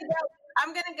late.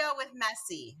 I'm gonna go with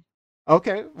Messi.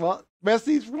 Okay, well,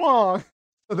 Messi's wrong.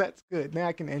 So that's good. Now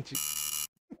I can enter.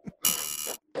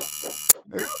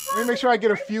 Let me make sure I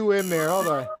get a few in there. Hold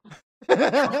on. With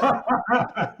the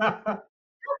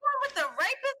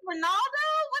rapist Ronaldo?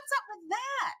 What's up with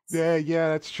that? Yeah,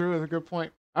 that's true. That's a good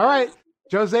point. All right,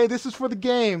 Jose, this is for the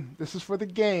game.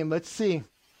 Let's see.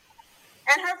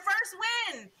 And her first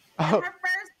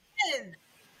win.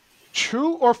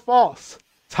 True or false?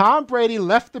 Tom Brady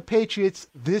left the Patriots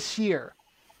this year.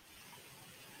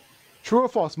 True or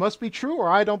false? Must be true, or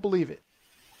I don't believe it.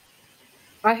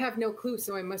 I have no clue,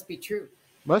 so it must be true.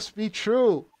 Must be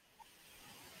true.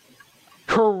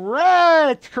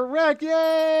 Correct.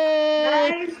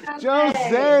 Yay! Nice,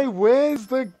 Jose wins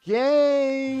the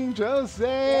game.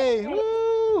 Jose.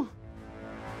 Woo!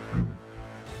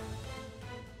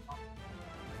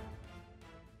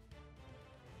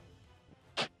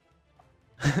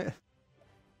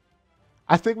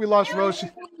 I think we lost Rose.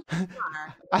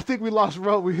 I think we lost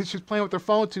Rose. She's playing with her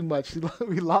phone too much.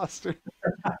 We lost her.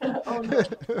 Oh, no.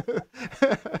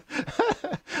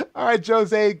 All right,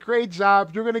 Jose, great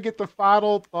job. You're going to get the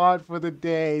final thought for the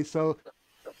day. So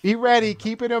be ready.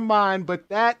 Keep it in mind. But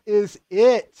that is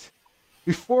it.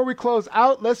 Before we close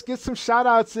out, let's get some shout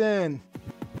outs in.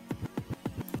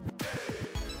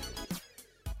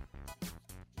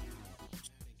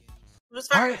 Who's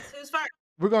first? Right. Who's first?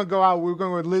 We're going to go out. We're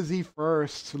going with Lizzie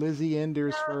first. Lizzie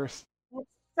Enders first.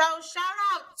 So shout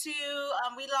out to,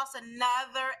 we lost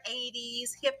another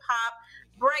 80s hip hop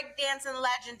breakdancing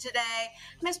legend today,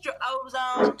 Mr.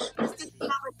 Ozone, Mr.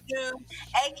 June,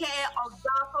 aka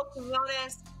Adolfo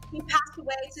Quinones. He passed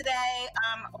away today,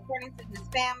 according to his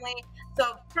family.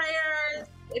 So prayers,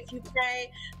 if you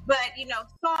pray, but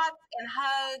thoughts and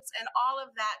hugs and all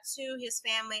of that to his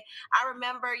family. I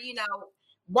remember,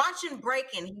 watching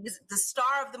Breakin'. He was the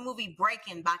star of the movie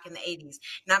Breakin' back in the 80s.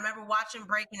 And I remember watching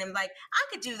Breakin' and like, I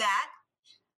could do that.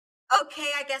 Okay,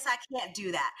 I guess I can't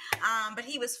do that. But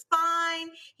he was fine.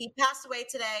 He passed away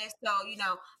today. So,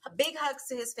 big hugs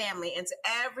to his family and to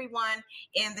everyone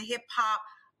in the hip hop,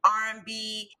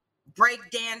 R&B,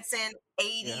 breakdancing,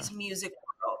 80s music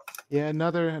world. Yeah,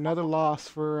 another loss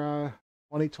for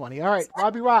 2020. All right,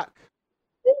 Robbie Rock.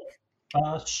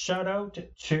 Shout out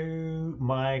to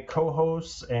my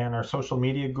co-hosts and our social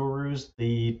media gurus,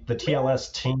 the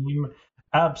TLS team.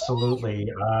 Absolutely.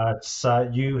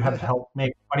 You have helped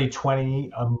make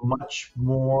 2020 a much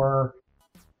more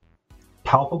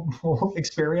palpable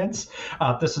experience.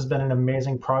 This has been an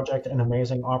amazing project, an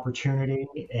amazing opportunity,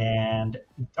 and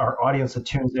our audience that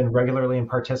tunes in regularly and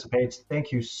participates,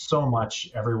 thank you so much,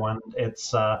 everyone.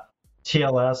 It's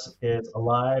TLS is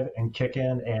alive and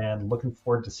kicking and looking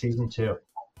forward to season 2.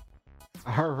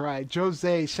 All right,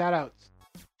 Jose, shout outs.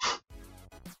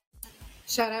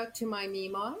 Shout out to my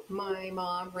Mima, my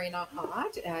mom, Reina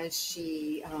Hot, as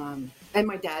she, and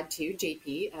my dad too,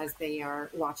 JP, as they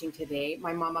are watching today.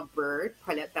 My mama Bird,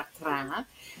 Paulette Bertrand,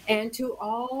 and to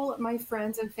all my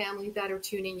friends and family that are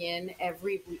tuning in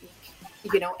every week,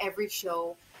 every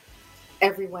show,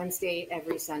 every Wednesday,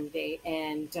 every Sunday.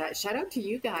 And shout out to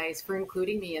you guys for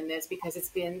including me in this because it's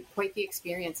been quite the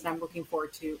experience and I'm looking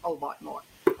forward to a lot more.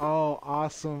 Oh,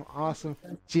 awesome.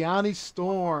 Gianni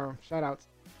Storm, shout outs.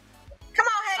 Come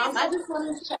on, I just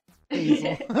want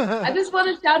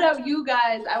to shout out you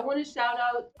guys. I want to shout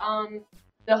out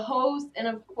the host and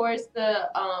of course the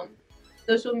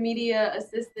social media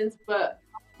assistants. But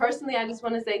personally, I just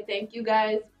want to say thank you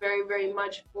guys very, very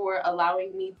much for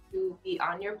allowing me to be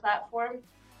on your platform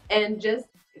and just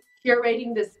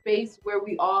curating the space where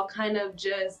we all kind of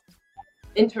just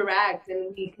interact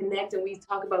and we connect and we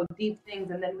talk about deep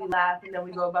things and then we laugh and then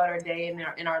we go about our day and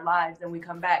in our lives and we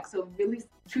come back. So really,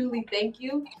 truly thank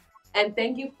you. And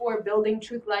thank you for building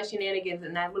Truth Lies Shenanigans.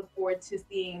 And I look forward to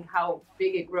seeing how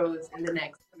big it grows in the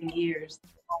next coming years.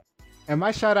 And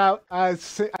my shout out, I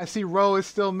see Ro is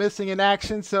still missing in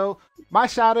action. So my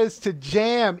shout out is to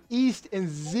Jam, East, and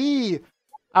Z.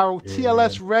 Our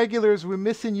TLS regulars, we're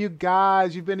missing you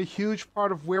guys. You've been a huge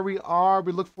part of where we are.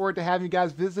 We look forward to having you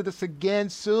guys visit us again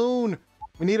soon.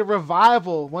 We need a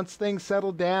revival. Once things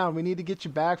settle down, we need to get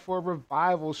you back for a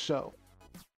revival show.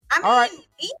 All right.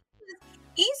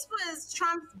 East was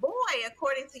Trump's boy,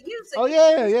 according to you. So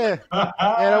yeah. Yeah,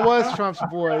 that was Trump's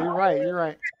boy. You're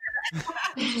right.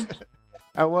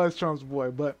 That was Trump's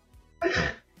boy, but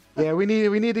yeah, we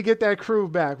need to get that crew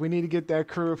back. We need to get that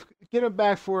crew. Get them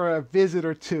back for a visit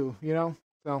or two,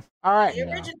 So, all right.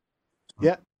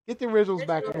 Yeah, get the originals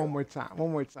back one more time.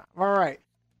 All right.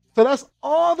 So that's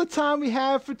all the time we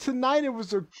have for tonight. It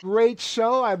was a great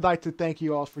show. I'd like to thank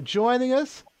you all for joining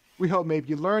us. We hope maybe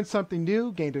you learned something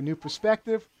new, gained a new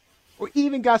perspective, or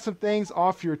even got some things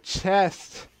off your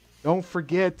chest. Don't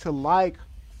forget to like,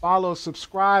 follow,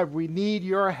 subscribe. We need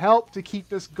your help to keep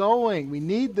this going. We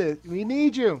need this. We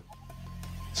need you.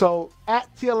 So at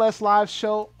TLS Live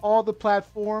Show, all the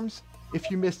platforms.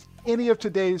 If you missed any of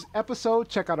today's episode,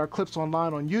 check out our clips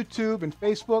online on YouTube and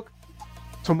Facebook.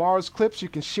 Tomorrow's clips, you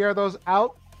can share those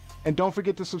out. And don't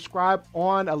forget to subscribe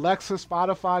on Alexa,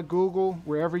 Spotify, Google,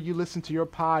 wherever you listen to your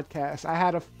podcast. I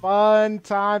had a fun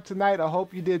time tonight. I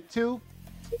hope you did too.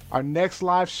 Our next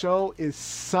live show is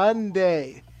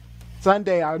Sunday.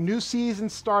 Sunday, our new season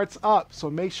starts up. So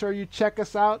make sure you check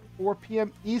us out, 4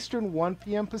 p.m. Eastern, 1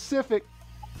 p.m. Pacific.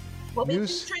 We'll be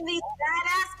featuring these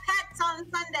badass pets on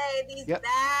Sunday. These badass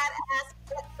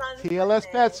pets on TLS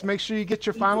Sunday. Pets, make sure you get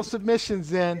your final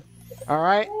submissions in. All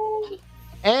right.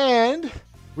 And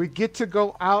we get to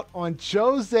go out on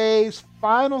Jose's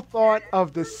final thought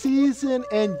of the season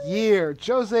and year.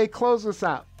 Jose, close us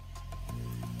out.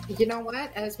 You know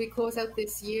what? As we close out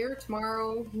this year,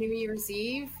 tomorrow, New Year's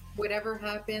Eve, whatever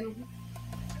happened,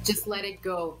 just let it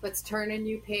go. Let's turn a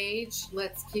new page.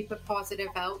 Let's keep a positive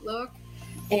outlook.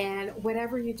 And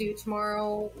whatever you do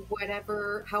tomorrow,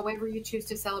 however you choose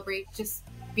to celebrate, just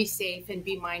be safe and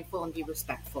be mindful and be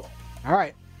respectful. All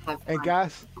right. And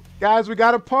guys, we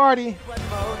got a party.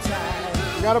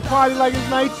 We got a party like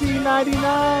it's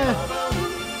 1999.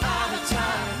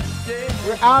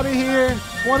 We're out of here.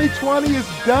 2020 is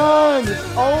done. It's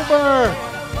over.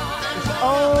 It's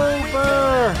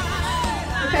over.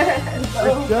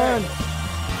 It's done.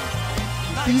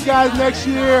 See you guys next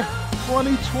year.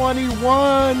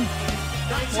 2021.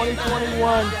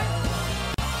 2021.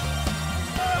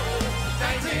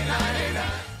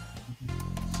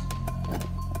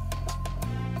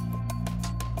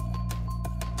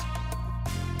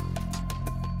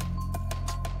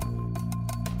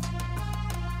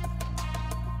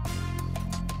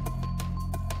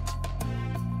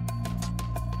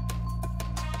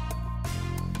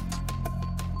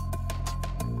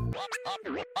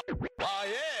 Oh,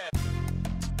 yeah.